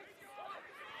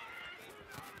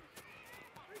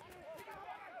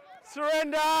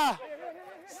 Surrender.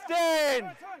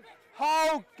 Stand.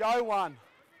 Hold. Go one.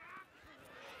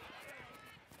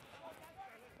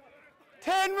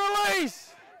 10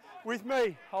 release. With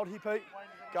me. Hold here, Pete.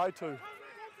 Go two.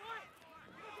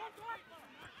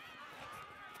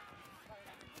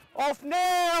 Off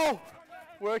now.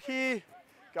 Work here.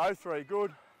 Go three.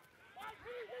 Good.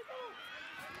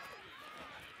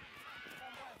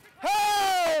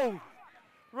 Hold.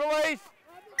 Release.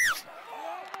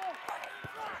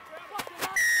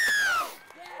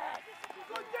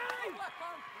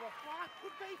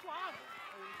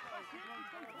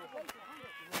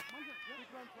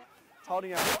 It's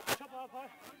holding out.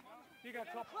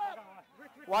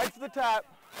 Wait for the tap.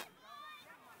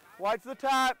 Wait for the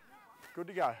tap. Good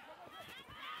to go.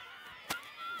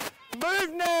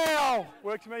 Move now.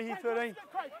 Work to me here, 13.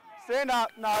 Stand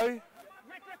up. No.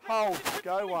 Hold.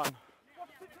 Go one.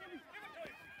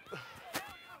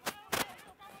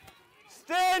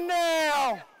 Stand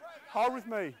now. Hold with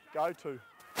me. Go two.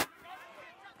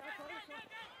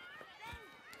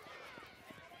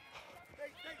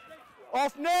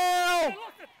 Off now.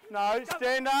 No.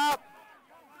 Stand up.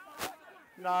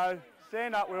 No.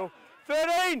 Stand up, Will.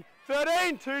 13.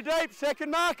 13. Too deep.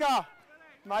 Second marker.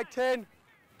 Make 10.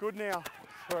 Good now.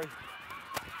 3.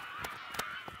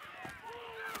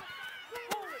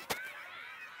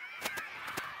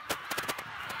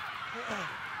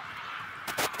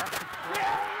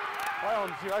 Play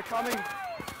on, 0 coming.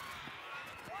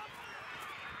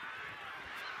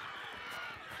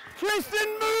 Kirsten,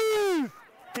 move!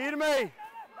 Here to me.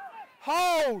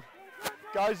 Hold.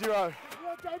 Go 0.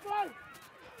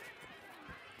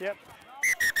 Yep.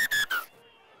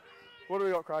 What do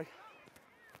we got, Craig?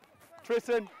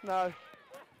 Tristan, no.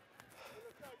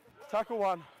 Tackle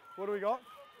 1. What do we got?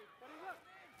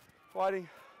 Waiting.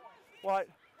 Wait.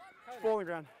 Ball on the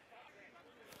ground.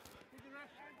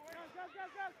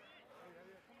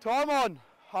 Time on.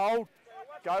 Hold.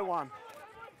 Go 1.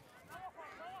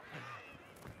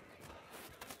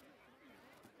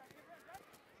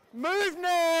 Move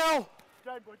now.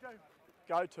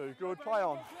 Go 2. Good. Play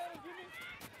on.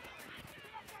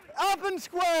 Up and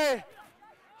square.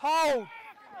 Hold.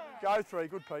 Go 3.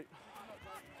 Good, Pete.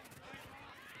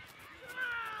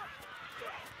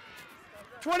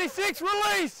 26.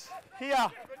 Release.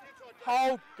 Here.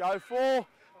 Hold. Go 4.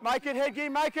 Make it, head gear.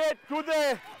 Make it. Good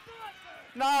there.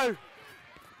 No.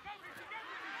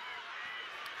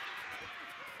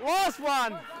 Last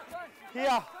one.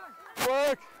 Here.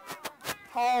 Work.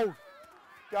 Hold.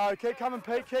 Go. Keep coming,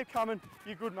 Pete. Keep coming.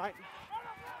 You're good, mate.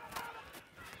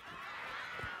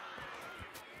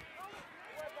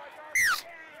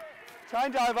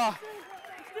 Change over.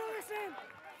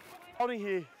 Holding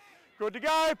here. Good to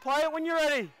go. Play it when you're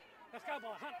ready. Let's go,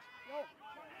 boy. Hunt.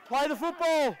 Play the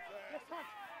football.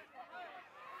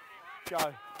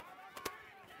 Go.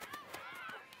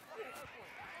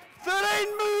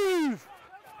 13, move.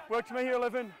 Work to me here,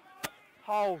 11.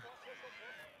 Hold.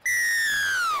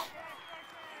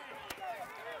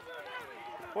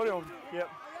 What are you on? Yep.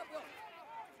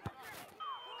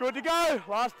 Good to go.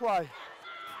 Last play.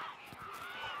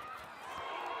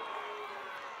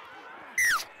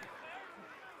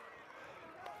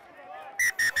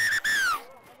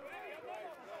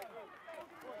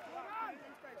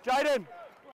 Jaden.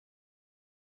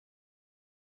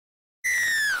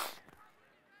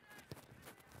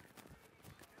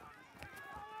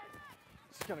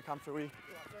 It's going to come through here.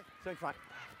 Thanks, mate.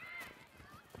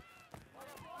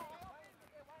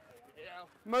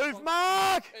 Move,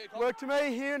 Mark. Work to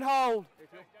me here and hold.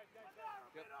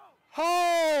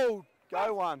 Hold.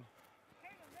 Go 1.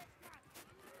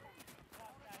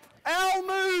 Al,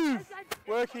 move.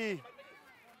 Work here.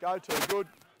 Go 2. Good.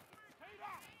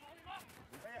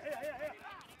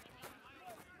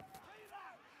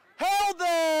 Hold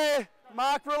there.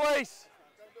 Mark, release.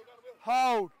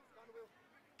 Hold.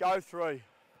 Go 3.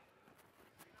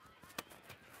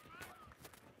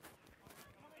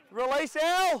 Release,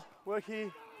 Al. Work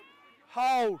here.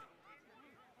 Hold.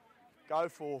 Go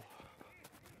 4.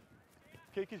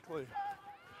 Kick is clear.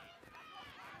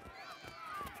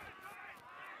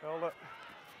 Hold it.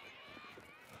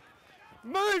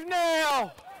 Move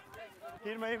now!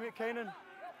 Hit me, Keenan.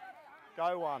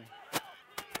 Go one.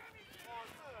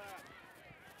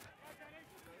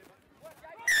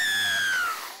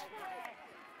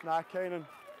 Nah, Keenan.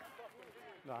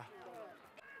 Nah.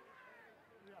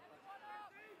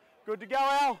 Good to go,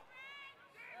 Al.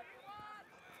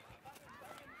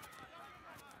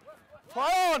 Play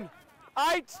on.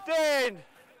 8 stand.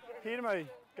 Hit me.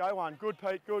 Go one. Good,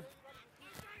 Pete. Good.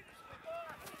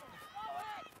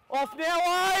 Off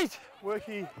now, 8.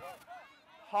 Worky.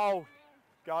 Hold.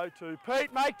 Go 2.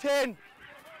 Pete, make 10.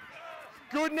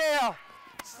 Good now.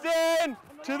 Stand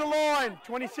to the line.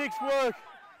 26 work.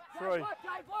 3.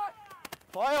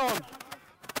 Play on.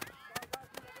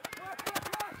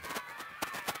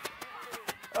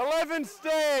 11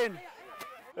 stand.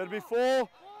 It'll be 4.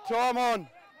 Time on.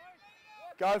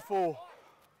 Go 4.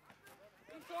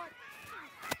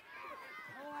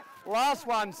 Last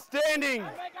one. Standing.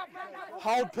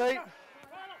 Hold, Pete.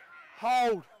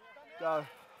 Hold. Go.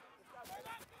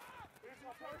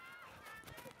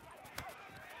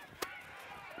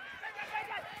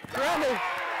 Grounded.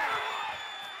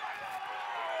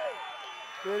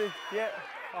 Ready? Yeah,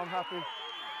 I'm happy.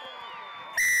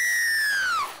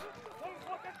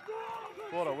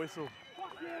 What a whistle.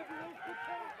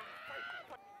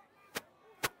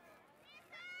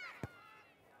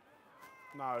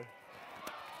 No.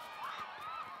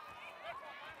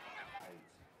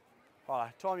 All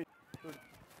right, Tommy. Good.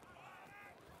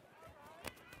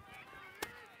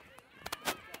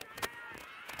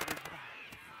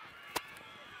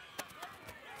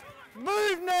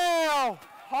 Move now!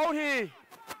 Hold here.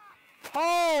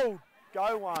 Hold.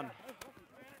 Go one.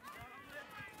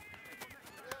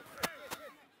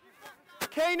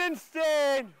 Keenan,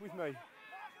 stand with me.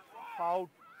 Hold.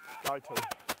 Go 2.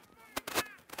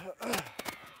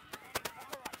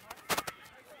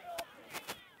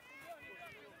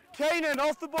 Keenan,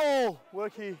 off the ball.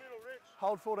 Work here.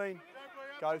 Hold 14.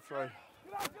 Go 3.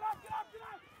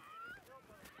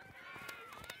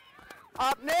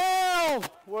 Up now.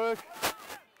 Work.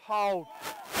 Hold.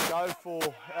 Go 4.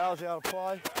 Hours out of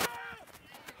play.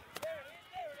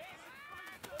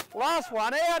 Last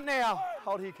one. Out now.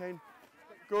 Hold here, Keen.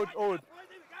 Good. Good.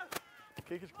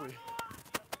 Kick is clear.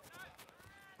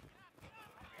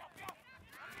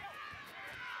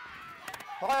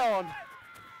 Play on.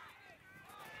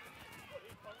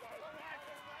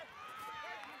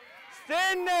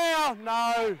 Stand now.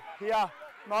 No. Here.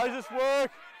 Moses,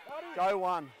 work. Go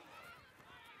 1.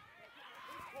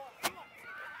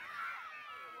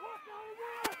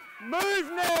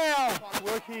 Move now.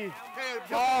 Work here.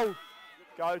 Hold.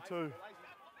 Go 2.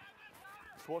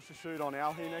 Let's watch the shoot on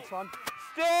Al here next one.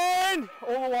 Stand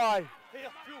all the way.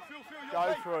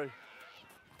 Go 3.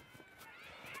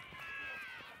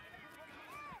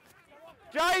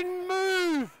 Jaden,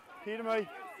 move. Here to me.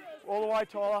 All the way,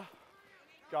 Tyler.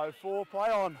 Go 4. Play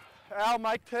on. Al,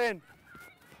 make 10.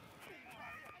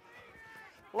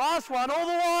 Last one, all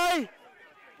the way.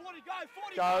 40, go,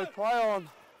 40, go. Play on.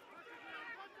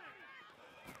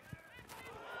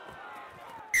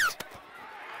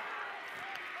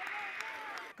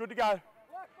 Good to go.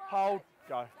 Hold.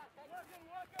 Go.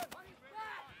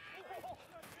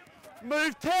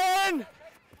 Move 10.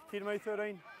 Hit me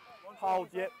 13. Hold.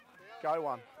 Yep. Go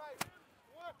 1.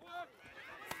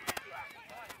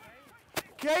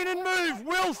 Keenan, move.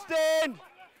 Will stand.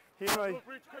 Hit me.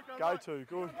 Go 2.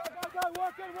 Good.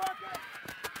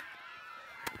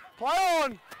 Play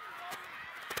on.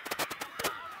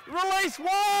 Release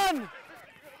 1.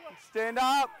 Stand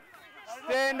up.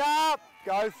 Stand up.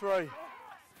 Go 3.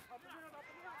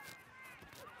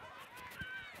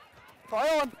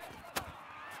 Play on.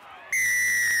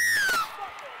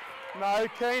 No,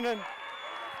 Keenan.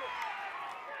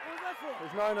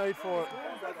 There's no need for it.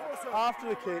 After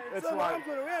the kick, it's late.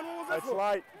 It's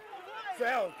late.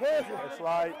 It's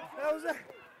late.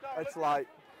 It's late.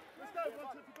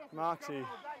 Mark's here.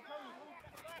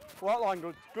 Flight line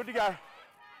good. Good to go.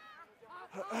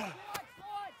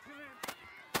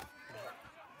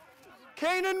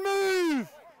 Keenan, move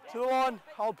to the line.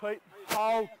 Hold, Pete.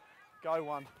 Hold. Go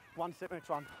 1. 1 step, next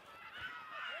one.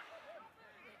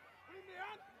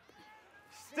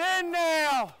 Stand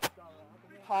now.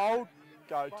 Hold.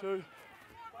 Go 2.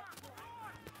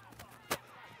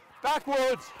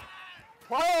 Backwards.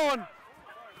 Play on.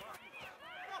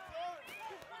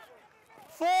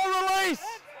 4 release.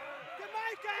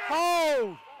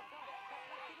 Hold.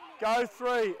 Go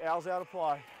 3. Al's out of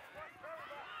play.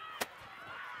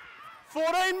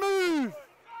 14 move.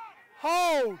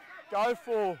 Hold. Go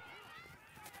 4.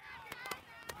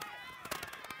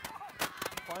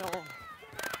 Play on.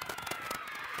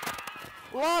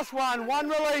 Last one. 1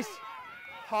 release.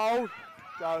 Hold.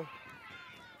 go.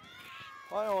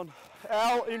 Play on.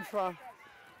 Al in front.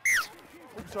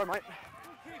 Oops, sorry, mate.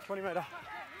 20 metre.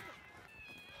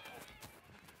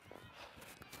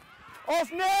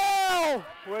 Off now!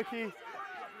 Worky.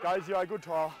 Goes yo, good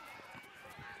trial.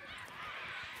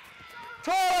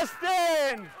 Trial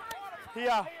stand!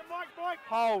 Here.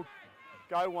 Hold.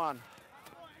 Go one.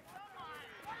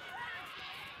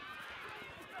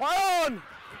 Play on!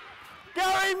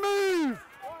 Gary, move!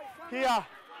 Here.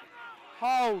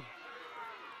 Hold.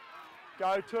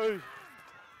 Go two.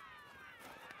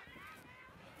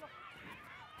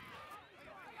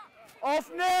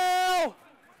 Off now!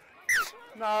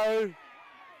 No.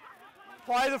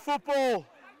 Play the football.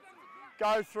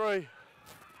 Go three.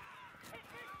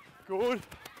 Good.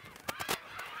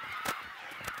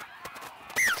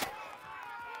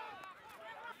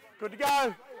 Good to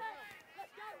go.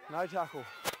 No tackle.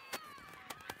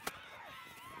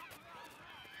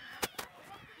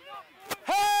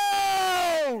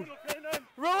 Hold!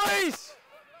 Release!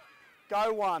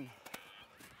 Go one.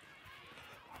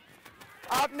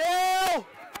 Up now!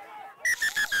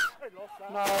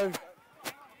 No.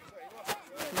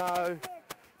 No.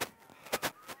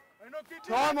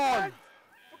 Time on.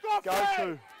 Go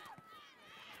two.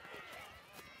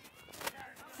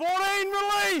 14,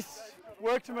 release!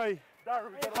 Work to me.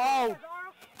 Hold.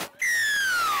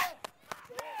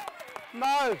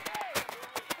 No.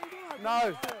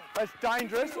 No. That's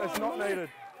dangerous. It's not needed.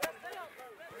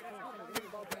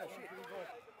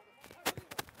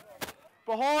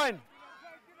 Behind.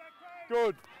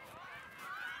 Good.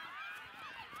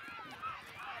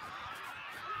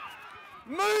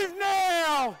 Move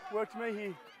now! Work to me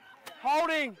here.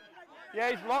 Holding.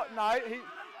 Yeah, he's locked. No,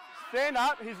 stand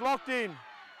up. He's locked in.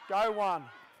 Go one.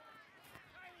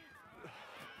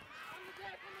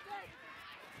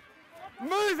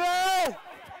 Move Al!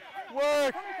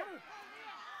 Work.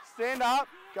 Stand up.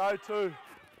 Go two.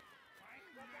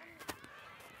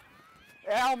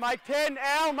 Al, make 10.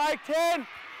 Al, make 10.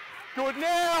 Good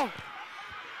now.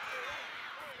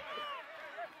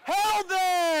 Held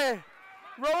there.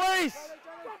 Release.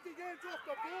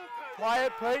 Play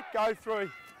it, Pete. Go three.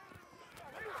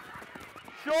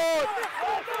 Short.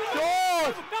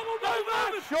 Short.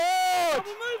 Short.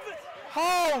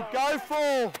 Hold. Go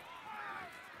full.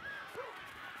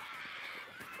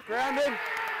 Grounded.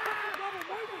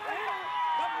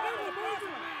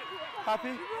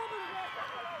 Happy?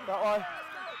 That way.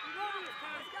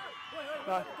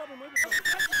 No.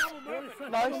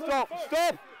 No, stop.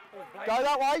 Stop. Go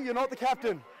that way. You're not the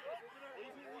captain.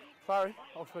 Clary,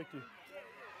 I'll speak to you.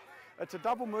 It's a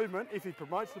double movement if he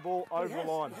promotes the ball over the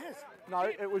line. No,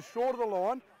 it was short of the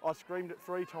line. I screamed it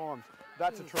 3 times.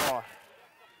 That's a try.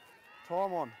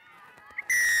 Time on.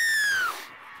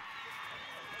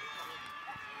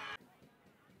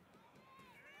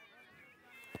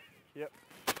 Yep.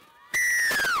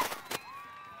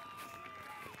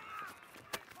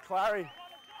 Clary.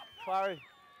 Clary.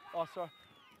 Oh, sorry.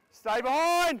 Stay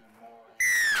behind.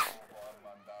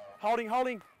 Holding,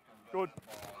 holding. Good.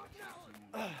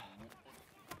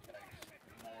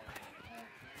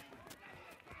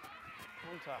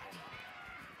 Contact.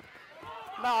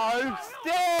 No,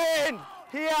 stand.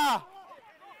 Here.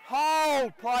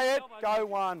 Hold. Play it. Go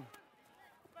one.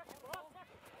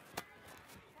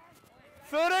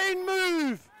 13,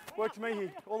 move. Work to me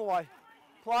here, all the way.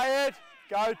 Play it.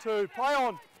 Go two. Play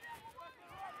on.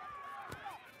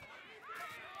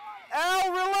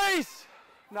 Al, release.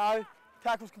 No.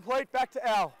 Tackle's complete. Back to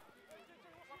Al.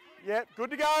 Yep, good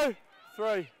to go.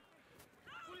 3.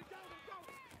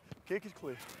 Kick is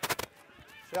clear.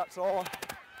 It's outside.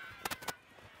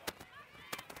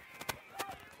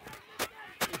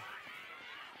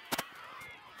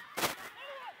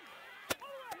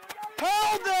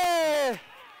 Hold there!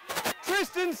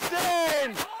 Tristan,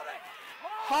 stand!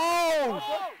 Hold!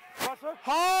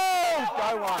 Hold!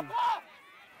 Go one.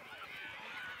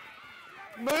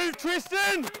 Move,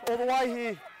 Tristan! All the way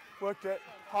here. Worked it.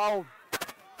 Hold.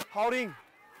 Holding.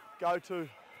 Go two.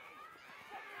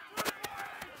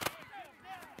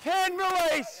 10,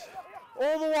 release!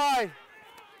 All the way.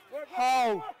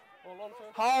 Hold.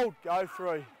 Hold. Go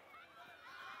 3.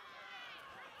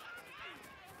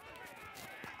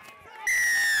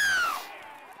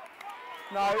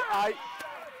 No, 8.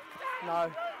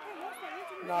 No.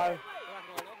 No.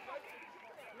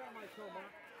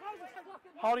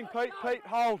 Holding, Pete. Pete,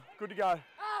 hold. Good to go. Up,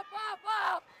 up,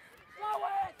 up! Slow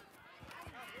it!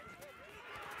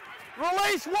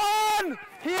 Release 1!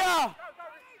 Here!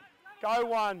 Go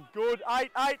 1. Good.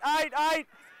 8, 8, 8, 8.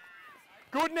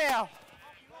 Good now.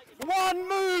 1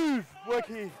 move. Work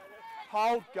here.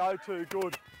 Hold. Go 2.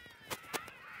 Good.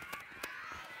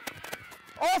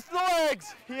 Off the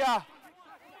legs, here.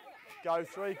 Go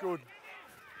 3, good.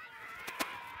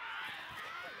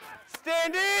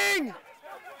 Standing,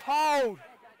 hold.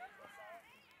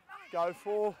 Go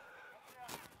 4.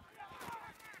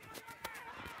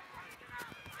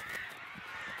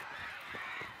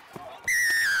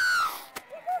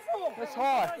 That's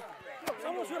high.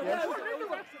 Yes.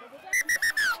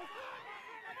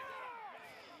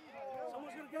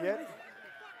 Yeah.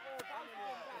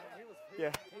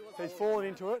 Yeah, he's fallen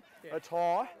into it. It's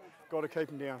high. Got to keep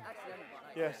him down.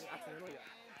 Yes.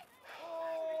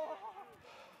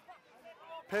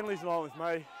 Penalty's along with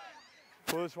me.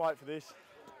 We'll just wait for this.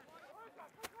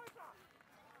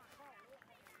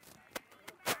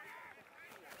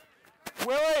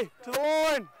 Willie, to the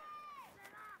line.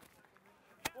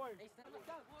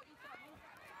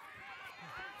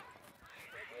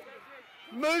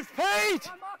 Move, Pete.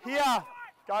 Here.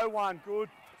 Go 1, good.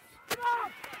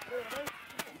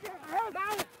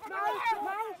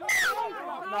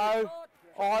 No.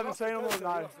 Oh, I haven't seen him.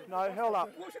 No. No, held up.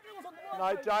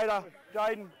 No,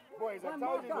 Jaden. Wait.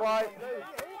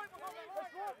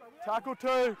 Tackle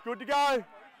 2. Good to go.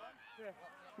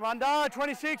 Mundo,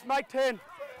 26, make 10.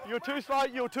 You're too slow.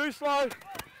 You're too slow.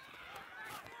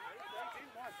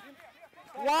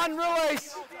 1,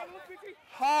 release.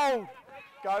 Hold.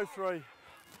 Go 3.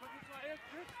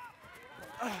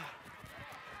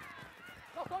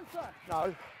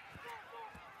 No.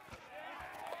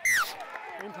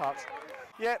 In touch.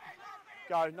 Yep.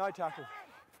 Go. No tackle.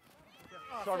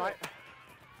 Sorry, mate.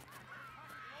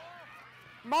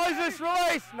 Moses,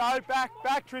 release. No, back.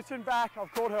 Tristan, back.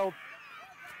 I've caught held.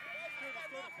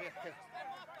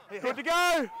 Good to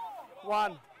go.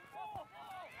 1.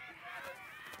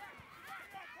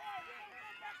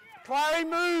 Clary,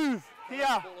 move.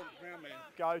 Here.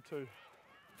 Go 2.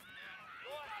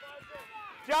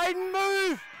 Jaden,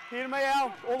 move. Here to me,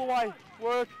 Al. All the way.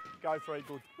 Work. Go 3.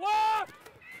 Good. Work.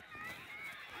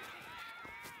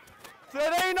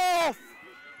 13 off.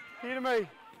 Here to me.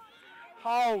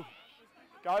 Hold.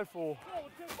 Go 4.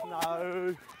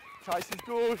 No. Chase is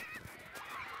good.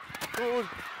 Good.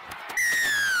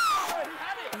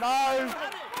 No.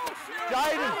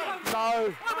 Jaden.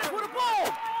 No.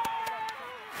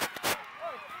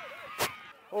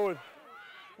 Good.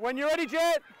 When you're ready,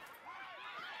 Jet.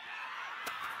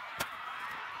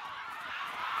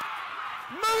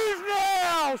 Move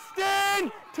now.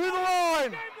 Stand to the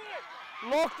line.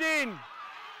 Locked in.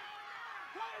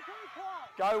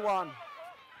 Go 1.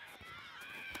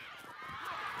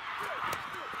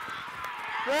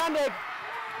 Grounded.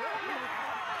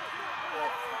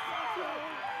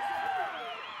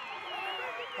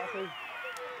 Happy.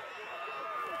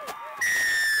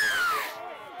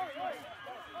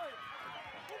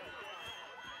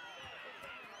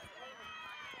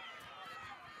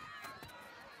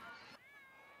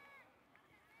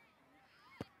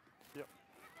 Yep.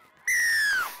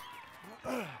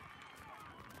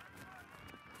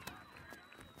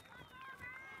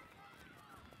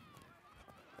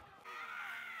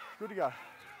 Good to go.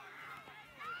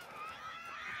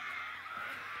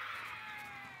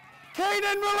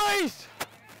 Keenan, release!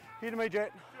 Here to me,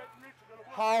 Jet.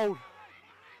 Hold.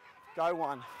 Go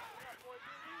 1.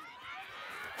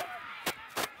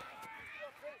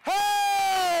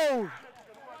 Hold!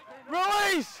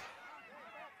 Release!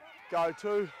 Go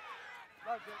 2.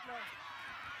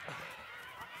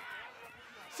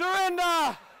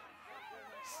 Surrender!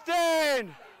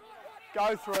 Stand!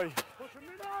 Go 3.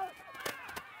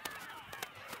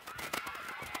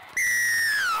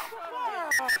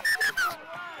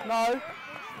 No.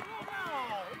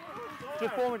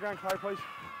 Just ball on the ground, Clay, please.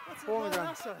 Ball on the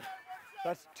ground.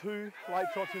 That's 2 late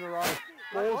shots in a row.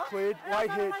 Ball's cleared,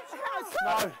 late hit.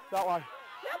 No, that way.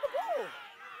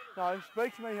 No,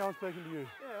 speak to me how I'm speaking to you.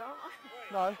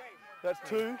 No, that's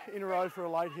 2 in a row for a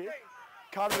late hit.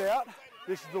 Cut it out.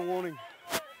 This is the warning.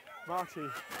 Mark's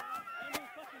here.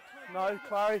 No,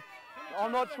 Clary,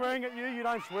 I'm not swearing at you. You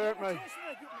don't swear at me.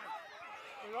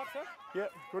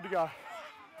 Yep, good to go.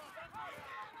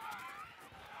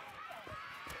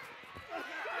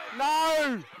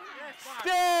 No!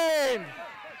 Stand!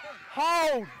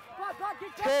 Hold!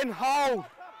 10, hold!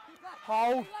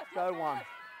 Hold, go 1.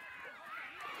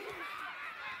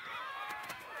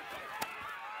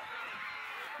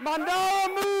 Mandara,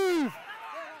 move!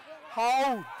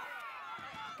 Hold!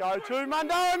 Go 2,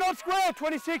 Mandara, not square,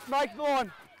 26, make the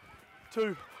line.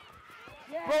 2.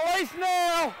 Release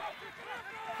now!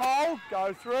 Hold,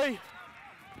 go 3.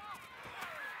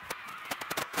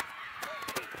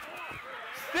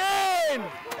 Stand!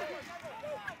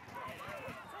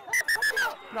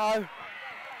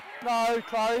 No,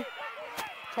 Chloe.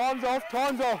 Time's off,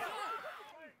 time's off.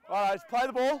 All right, let's play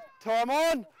the ball. Time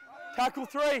on. Tackle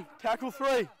 3. Tackle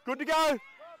 3. Good to go.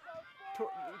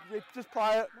 Just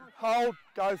play it. Hold.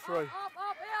 Go 3. Up,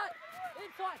 out.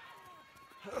 Inside.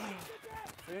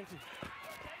 Fancy.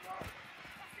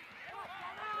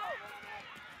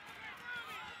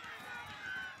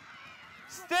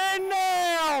 Stand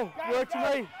now. Work to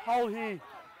me. Hold here.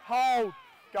 Hold.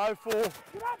 Go 4. Get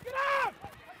up!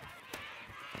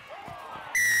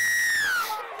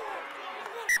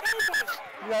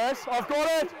 Yes, I've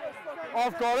got it.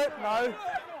 I've got it. No.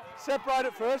 Separate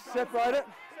it first. Separate it.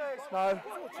 No.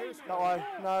 That way.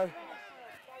 No.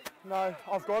 No.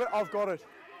 I've got it. I've got it.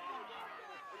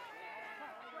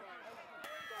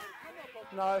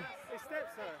 No.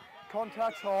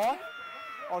 Contact's high.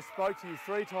 I spoke to you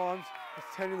 3 times.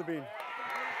 It's 10 in the bin.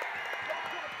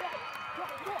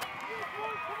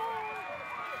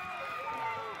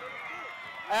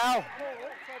 Ow!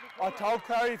 I told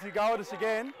Clary if you go at us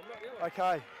again,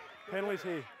 okay, penalties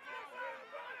here.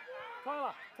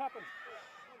 Tyler, tapping.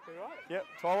 You right? Yep,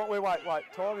 Tyler, wait,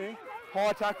 time here.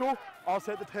 High tackle, I'll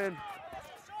set the 10.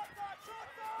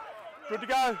 Good to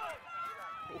go.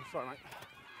 Oh, sorry mate.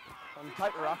 I'm going to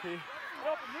take the ruck here.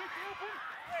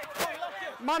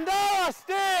 Mandela,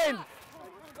 stand!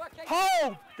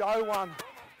 Hold! Go 1.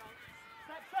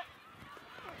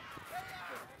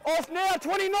 Off now,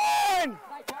 29!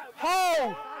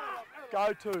 Hold!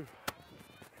 Go 2.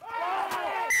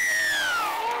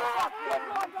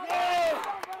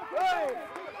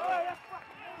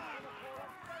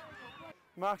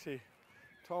 Mark's here.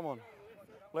 Time on.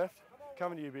 Left.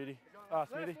 Coming to you, Beatty.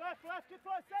 Smitty. Left, get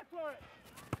close, set for it.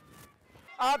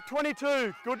 Up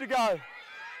 22. Good to go.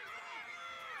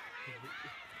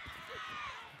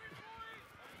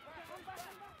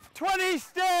 '20,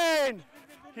 stand!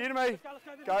 Here to me.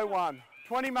 Go 1.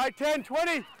 20, mate. 10,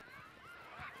 20.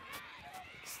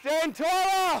 Stand,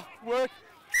 Tyler. Work.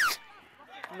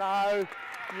 No,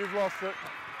 you've lost it.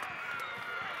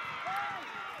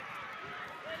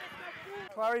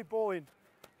 Clary, ball in.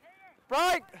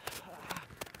 Break.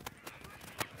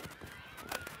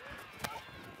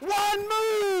 1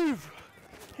 move.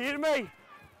 Here to me.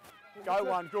 Go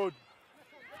 1. Good.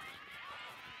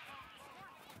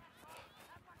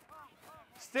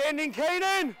 Standing,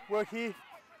 Keenan. Work here.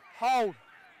 Hold.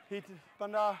 Hit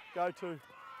Bandar. Go 2.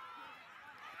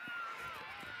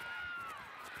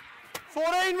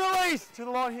 14, release. To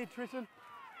the line here, Tristan.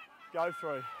 Go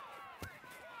 3.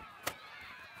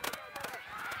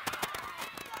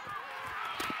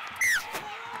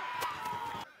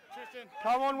 Tristan.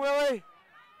 Come on, Willie.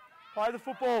 Play the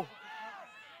football.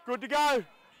 Good to go.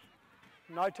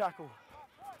 No tackle.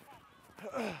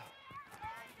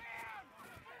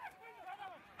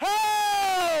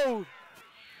 Hold!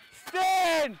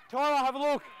 Stand! Tyler, have a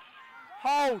look.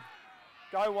 Hold.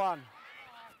 Go 1.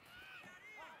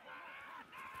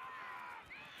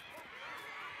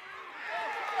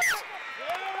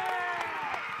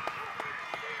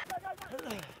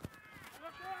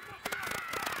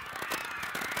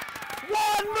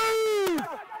 One move!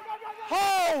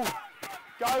 Hold!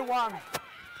 Go 1.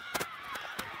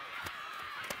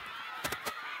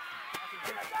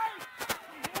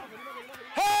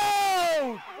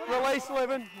 Hold! Release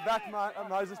 11. Back,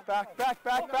 Moses. Back.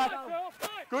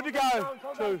 Good to go.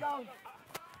 2.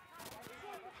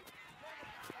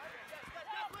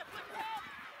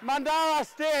 Mandala,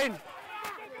 stand.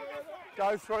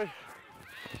 Go 3.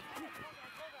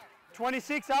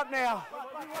 26 up now.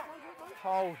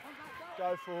 Hold.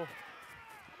 Go 4.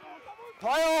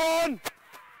 Play on.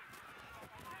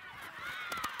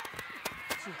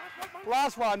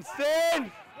 Last one.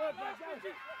 Stand.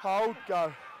 Hold.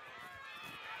 Go.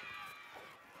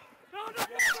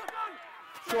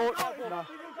 Short. No.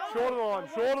 Short of the line.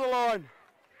 Short of the line.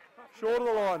 Short of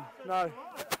the line. No.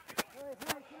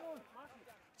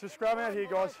 Just scrum out here,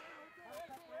 guys.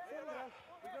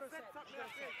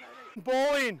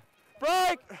 Ball in.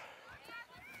 Break.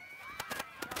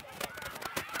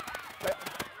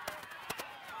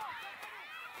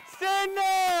 Stand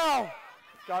now.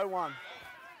 Go 1.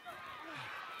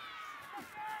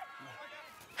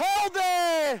 Held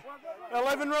there.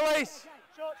 11 release.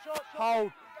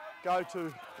 Hold. Go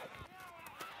 2.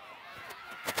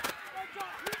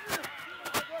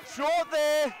 Short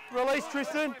there. Release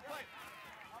Tristan.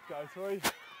 Go 3.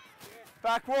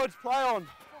 Backwards. Play on.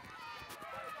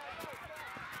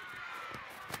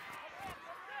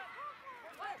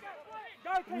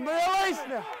 Release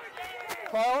now.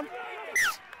 Play on.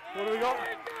 What do we got?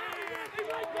 He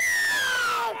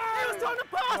was trying to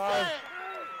pass it!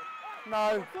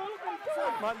 No.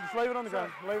 Mate, just leave it on the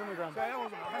ground. Leave it on the ground.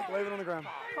 Leave it on the ground.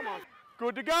 Come on.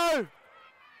 Good to go.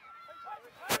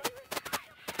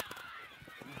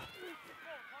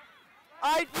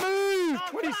 8, move!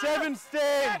 27,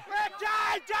 stand.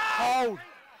 Hold.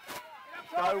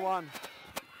 Go 1.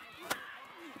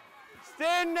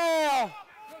 Stand now.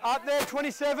 Up there,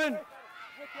 27.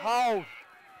 Hold.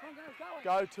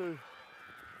 Go 2.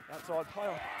 Outside, play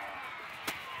on.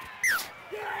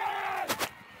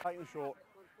 Take the short.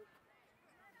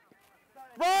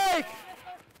 Break!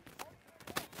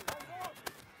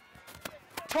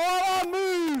 Tyler,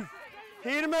 move!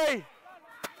 Here to me.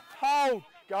 Hold.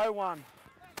 Go 1.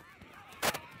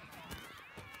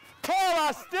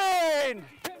 Tyler, stand!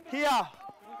 Here.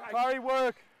 Hurry,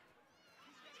 work.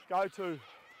 Go 2.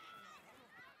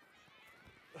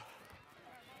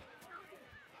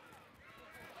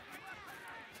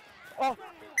 Oh.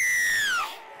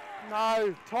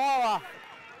 No, Tyler.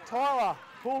 Tyler,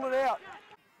 pull it out.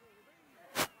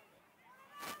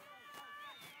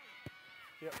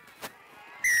 Yep.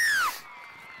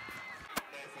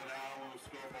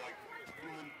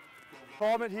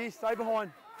 Time it here, stay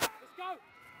behind. Let's go.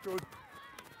 Good.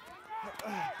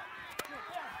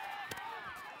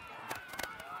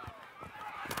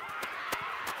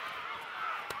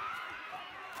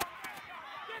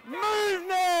 Move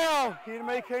now! Here to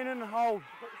me, Keenan, and hold.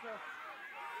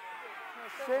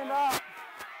 Stand up.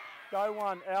 Go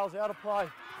 1, Owls out of play.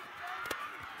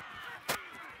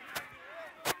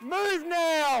 Move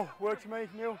now! Work to me,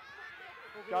 Neil.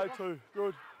 Go 2,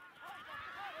 good.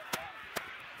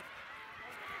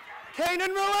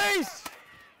 Keenan, release!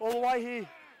 All the way here.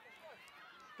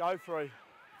 Go 3.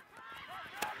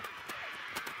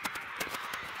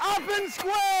 Up and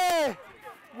square!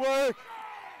 Work.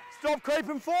 Stop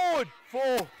creeping forward.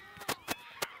 4.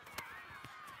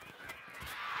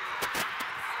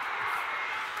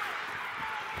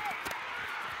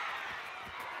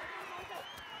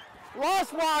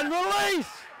 Last one,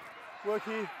 release! Work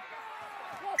here.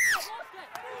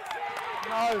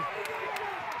 No,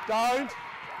 don't.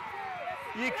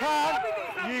 You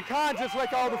can't just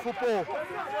let go of the football.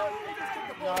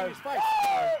 No.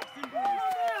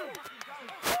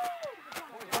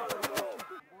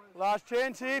 Last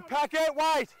chance here, pack it,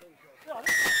 wait. No.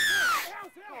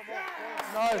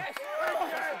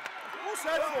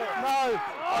 No,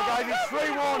 I gave you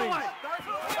 3 warnings.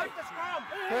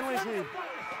 Penalties here.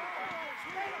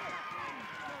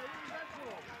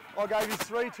 I gave you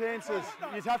 3 chances.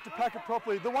 You'd have to pack it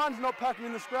properly. The one's not packing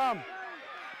in the scrum.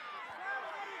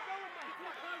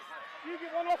 You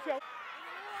get one off you.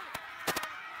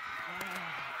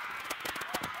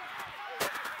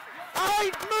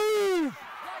 Eight, move!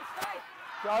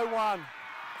 Go 1.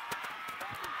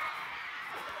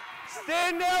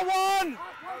 Stand now, 1!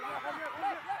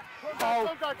 Hold,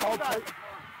 hold,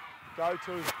 go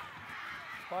 2.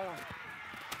 Play on.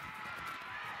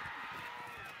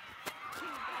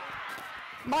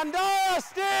 Mandara,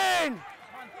 stand!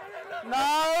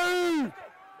 No!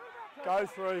 Go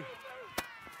 3.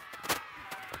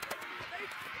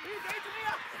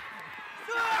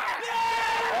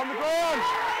 On the ground!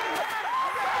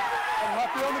 I'm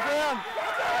happy on the ground.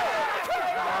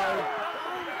 No!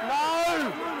 No!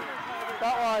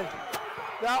 That way.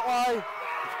 That way.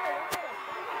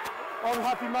 I'm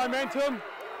happy momentum.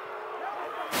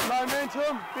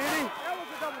 Momentum, Biddy. That was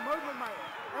a double movement, mate.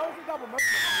 That was a double movement.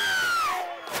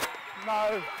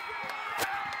 No.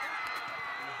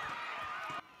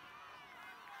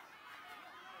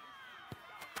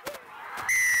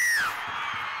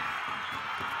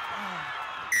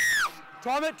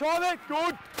 Time it,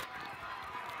 good.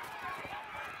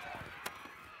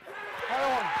 Play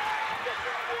on.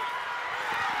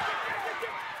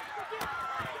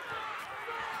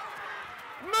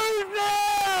 Move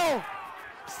now!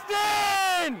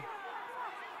 Stand!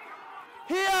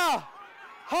 Here!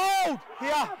 Hold!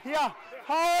 Here!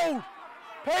 Hold!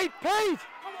 Pete!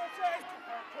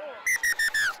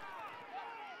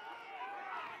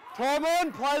 Time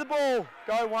on, play the ball.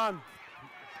 Go 1.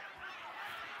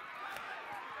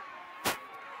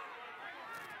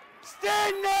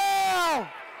 Stand now!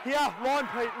 Here, line,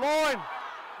 Pete, line.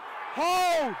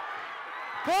 Hold!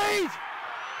 Pete!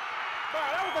 Man,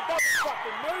 that was a double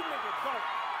fucking movement, you cunt.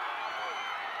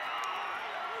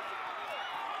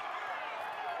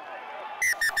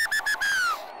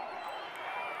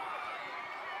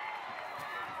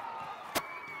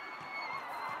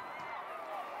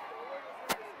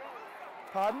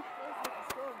 Pardon?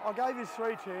 I gave you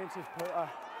 3 chances, Peter.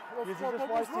 You're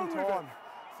just wasting time.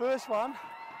 First one,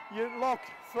 you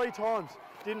locked 3 times,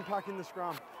 didn't pack in the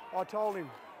scrum. I told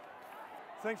him.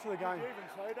 Thanks for the game. Did you even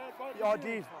say that? Yeah, I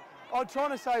did. I was trying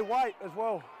to say wait as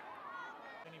well.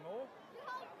 Any more?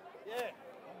 Yeah,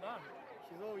 I'm done.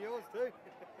 She's all yours too.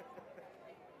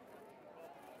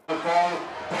 The final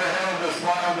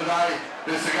display of the day.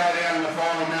 This to go down in the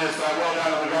final minute, so well done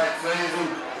on a great season.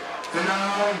 To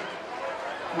Narwan,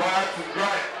 well, it's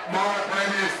great. Moree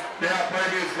premiers, now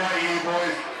premiers, great year,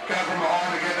 boys. Come from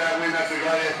behind to get that win, that's a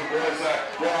great effort, boys, so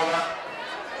well done.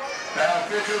 Our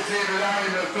officials here today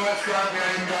in the first grade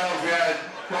game goals, we had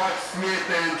Mike Smith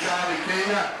and Charlie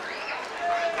Keener.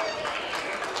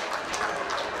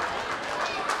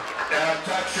 Our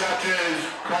touch judges,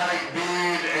 Craig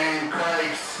Beard and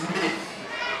Craig Smith.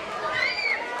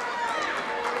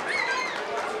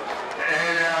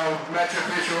 And our match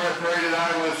official referee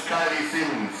today was Cody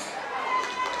Simmons.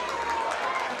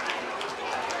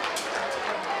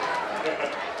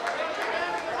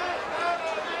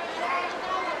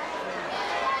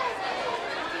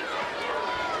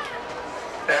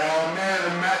 Our man of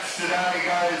the match today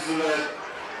goes to the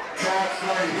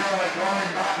Tri-State Hill at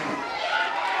Ryan Button.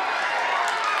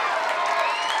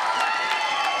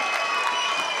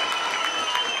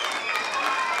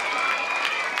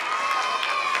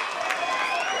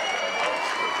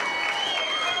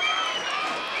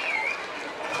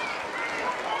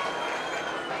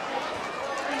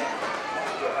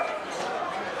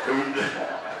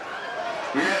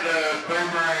 We get the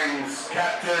Boomerangs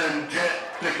captain Jet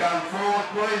to come forward,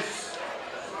 please.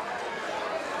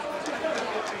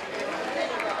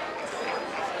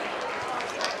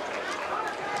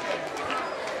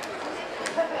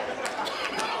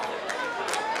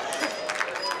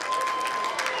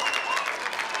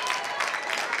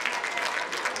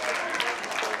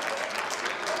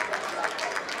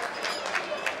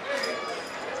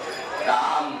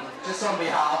 Just on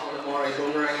behalf of the Moree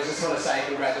Boomerangs, I just want to say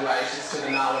congratulations to the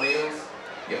Narwan Eels.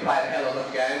 You played a hell of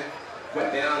a game.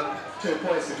 Went down 2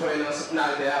 points between us.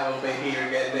 No doubt we'll be here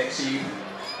again next year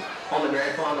on the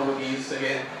grand final with Eels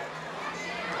again.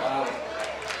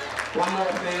 One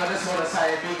more thing, I just want to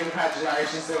say a big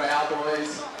congratulations to our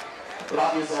boys.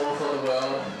 Love yous all for the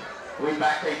world. We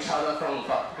backed each other from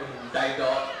day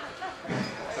dot.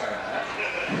 Sorry about that.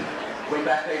 We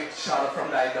backed each other from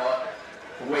day dot.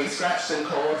 We scratched and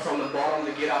clawed from the bottom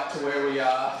to get up to where we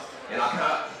are, and I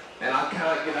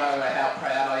can't get over how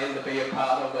proud I am to be a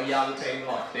part of a young team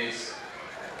like this.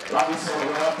 Love you so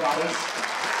well, brothers.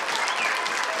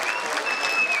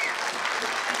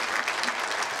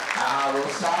 We'll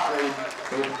start with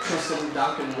Tristan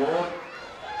Duncan Ward.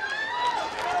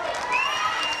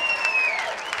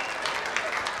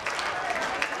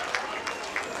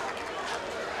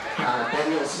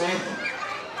 Daniel Smith.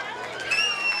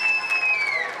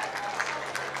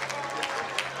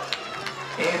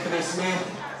 Anthony Smith,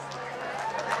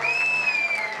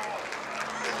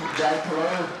 Jay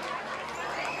Peru,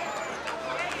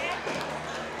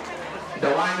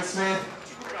 Dwayne Smith,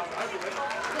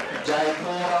 Jay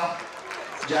Porter,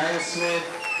 James Smith,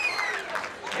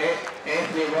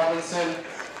 Anthony Robinson,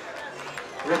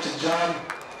 Richard John,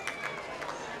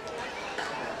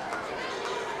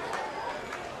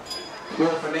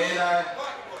 Will Fernando,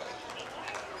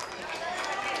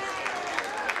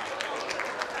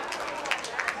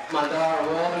 Mandara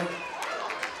Walden,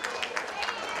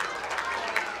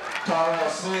 Tyrell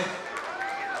Smith,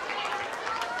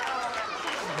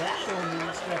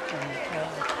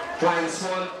 Dwayne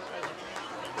Swan,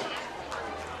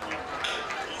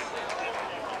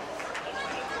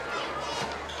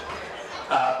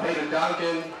 Peter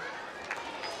Duncan,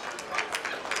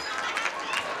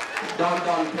 Don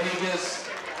Pegas,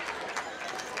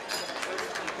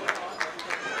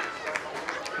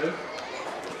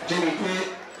 Jimmy Pitt,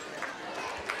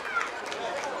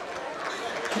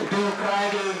 Bill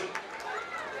Craigie,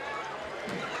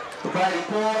 Brady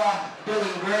Porter,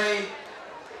 Dylan Green.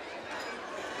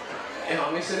 Am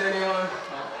I missing anyone?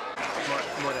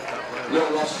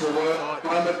 Little lost for work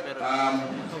at the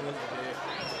moment.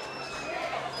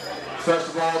 First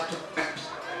of all,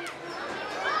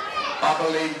 I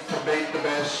believe to beat the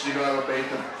best, you got to beat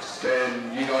the best,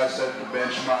 and you guys set the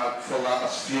benchmark for the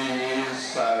last few years.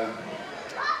 So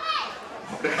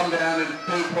to come down to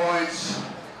 2 points.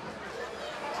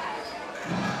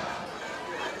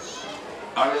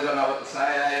 I really don't know what to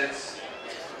say. It's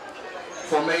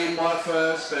for me my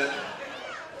first, but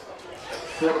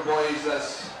for the boys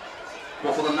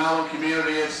well, for the Narwan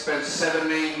community, it's spent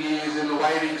 17 years in the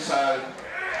waiting, so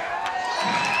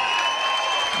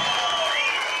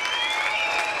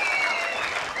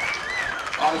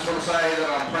I just want to say that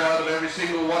I'm proud of every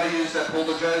single one of you that pulled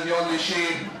the jersey on this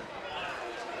year.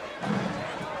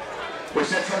 We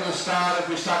said from the start if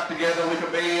we stuck together we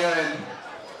could be here, and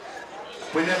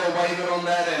we never wavered on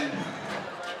that, and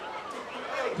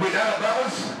we done it,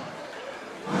 brothers.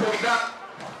 We done.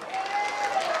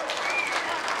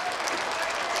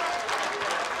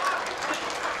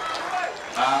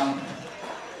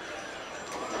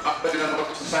 I don't know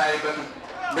what to say, but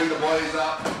bring the boys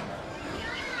up.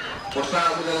 We'll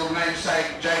start with a little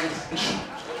namesake, James Finch.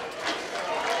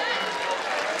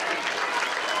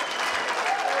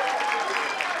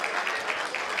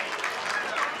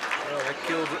 Oh, that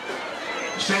kills it.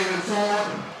 Stephen Ford.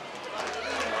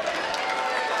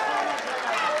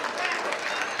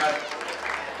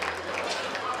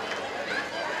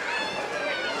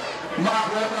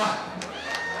 Mark Weber.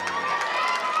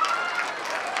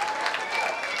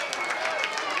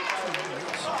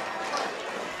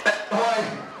 Away.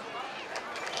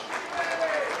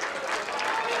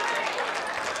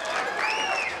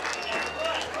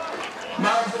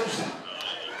 Moses.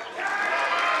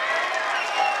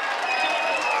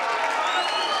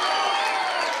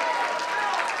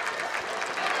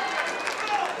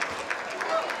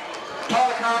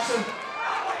 Tyler Carson.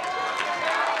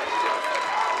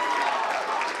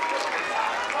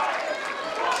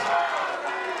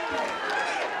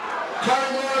 Chloe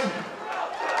Lloyd.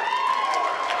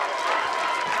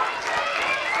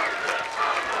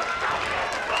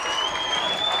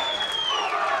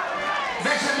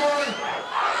 Vixen Moree.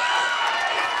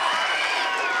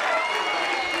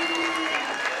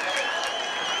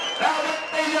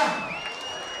 Albania.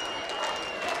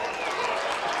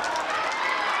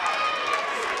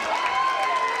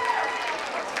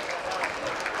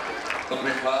 Look at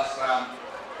me class.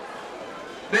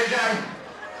 DJ.